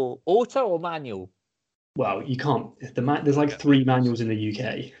 Auto or manual? Well, you can't. There's like 3 manuals in the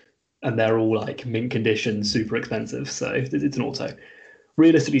UK, and they're all like mint condition, super expensive. So it's an auto.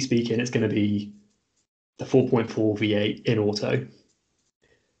 Realistically speaking, it's going to be the 4.4 V8 in auto.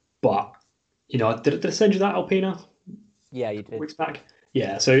 But did I send you that, Alpina? Yeah, you did. Weeks back.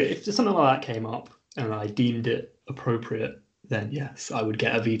 Yeah. So if something like that came up and I deemed it appropriate, then yes, I would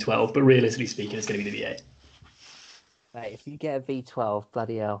get a V12. But realistically speaking, it's going to be the V8. Mate, if you get a V12,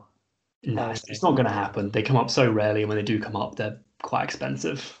 bloody hell. No, Oh, it's not going to happen. They come up so rarely, and when they do come up, they're quite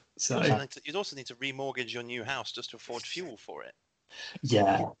expensive. So You'd also need to remortgage your new house just to afford fuel for it.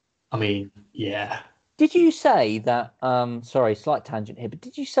 yeah, I mean, yeah. Did you say that? Sorry, slight tangent here, but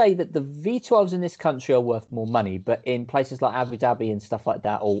did you say that the V12s in this country are worth more money, but in places like Abu Dhabi and stuff like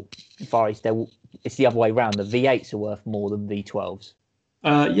that, or Far East, it's the other way around. The V8s are worth more than V12s.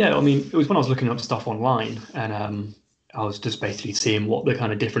 Yeah, I mean, it was when I was looking up stuff online, and I was just basically seeing what the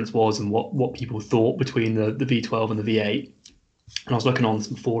kind of difference was and what people thought between the V12 and the V8. And I was looking on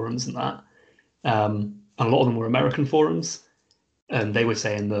some forums and that, and a lot of them were American forums, and they were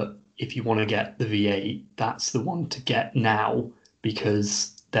saying that if you want to get the V8, that's the one to get now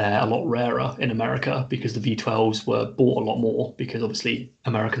because they're a lot rarer in America because the V12s were bought a lot more because obviously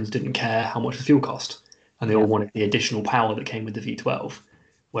Americans didn't care how much the fuel cost and they all wanted the additional power that came with the V12.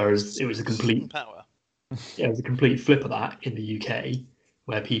 Whereas it was a complete it was a complete flip of that in the UK,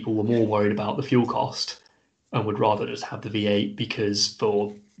 where people were more worried about the fuel cost and would rather just have the V8 because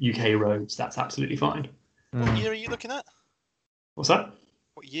for UK roads that's absolutely fine. What year are you looking at? What's that?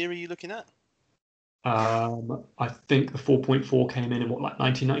 What year are you looking at? I think the 4.4 came in what, like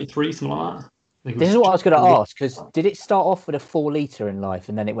 1993, something like that. This is what I was going to ask, because did it start off with a 4 litre in life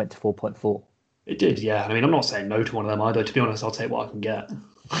and then it went to 4.4? It did, yeah. I mean, I'm not saying no to one of them either. To be honest, I'll take what I can get.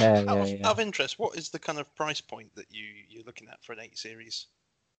 Yeah. Out of interest, what is the kind of price point that you're looking at for an 8 Series?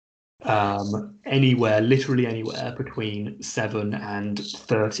 Literally anywhere between 7 and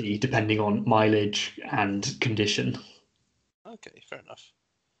 30, depending on mileage and condition. Okay, fair enough.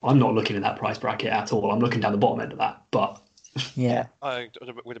 I'm not looking at that price bracket at all. I'm looking down the bottom end of that, but yeah, I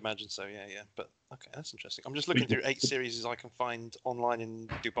would imagine so. Yeah. But okay, that's interesting. I'm just looking through 8 Series I can find online in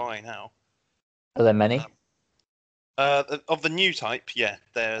Dubai now. Are there many? Of the new type, yeah,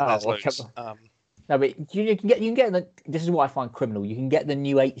 there's loads. No, but you can get the. This is what I find criminal. You can get the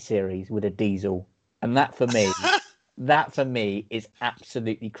new 8 Series with a diesel, and that for me is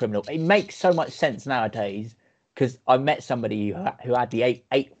absolutely criminal. It makes so much sense nowadays because I met somebody who had the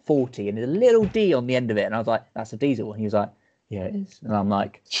 840 and there's a little D on the end of it, and I was like, "That's a diesel," and he was like, "Yeah, it is," and I'm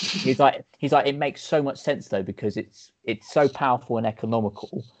like, he's like, it makes so much sense though because it's so powerful and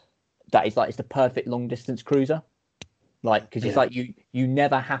economical that it's the perfect long distance cruiser. Like, because it's like you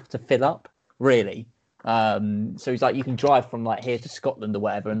never have to fill up, really. So he's like, you can drive from like here to Scotland or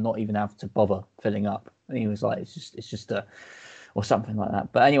whatever and not even have to bother filling up. And he was like, it's just or something like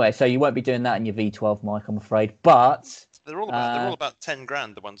that. But anyway, so you won't be doing that in your V12, Mike, I'm afraid. But they're all about 10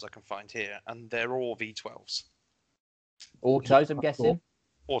 grand, the ones I can find here, and they're all V12s. Autos, I'm guessing.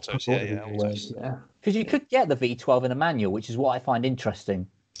 Autos, yeah, autos. Yeah. Because you could get the V12 in a manual, which is what I find interesting.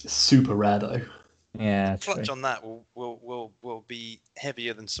 It's super rare though. Yeah, the clutch on that will be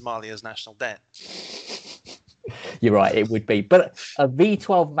heavier than Somalia's national debt. You're right, it would be. But a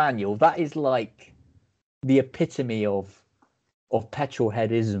V12 manual, that is like the epitome of petrol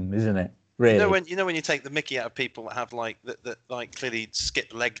headism, isn't it? Really? You know when you take the mickey out of people that have like that like clearly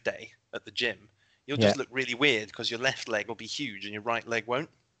skip leg day at the gym, you'll just look really weird because your left leg will be huge and your right leg won't.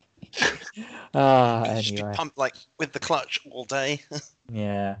 Anyway. Just be pumped like with the clutch all day.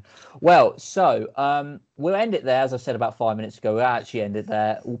 Yeah. Well, so we'll end it there. As I said about 5 minutes ago, we'll actually end it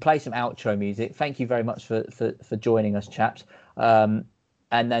there. We'll play some outro music. Thank you very much for joining us, chaps. And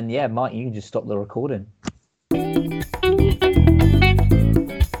then, Mike, you can just stop the recording.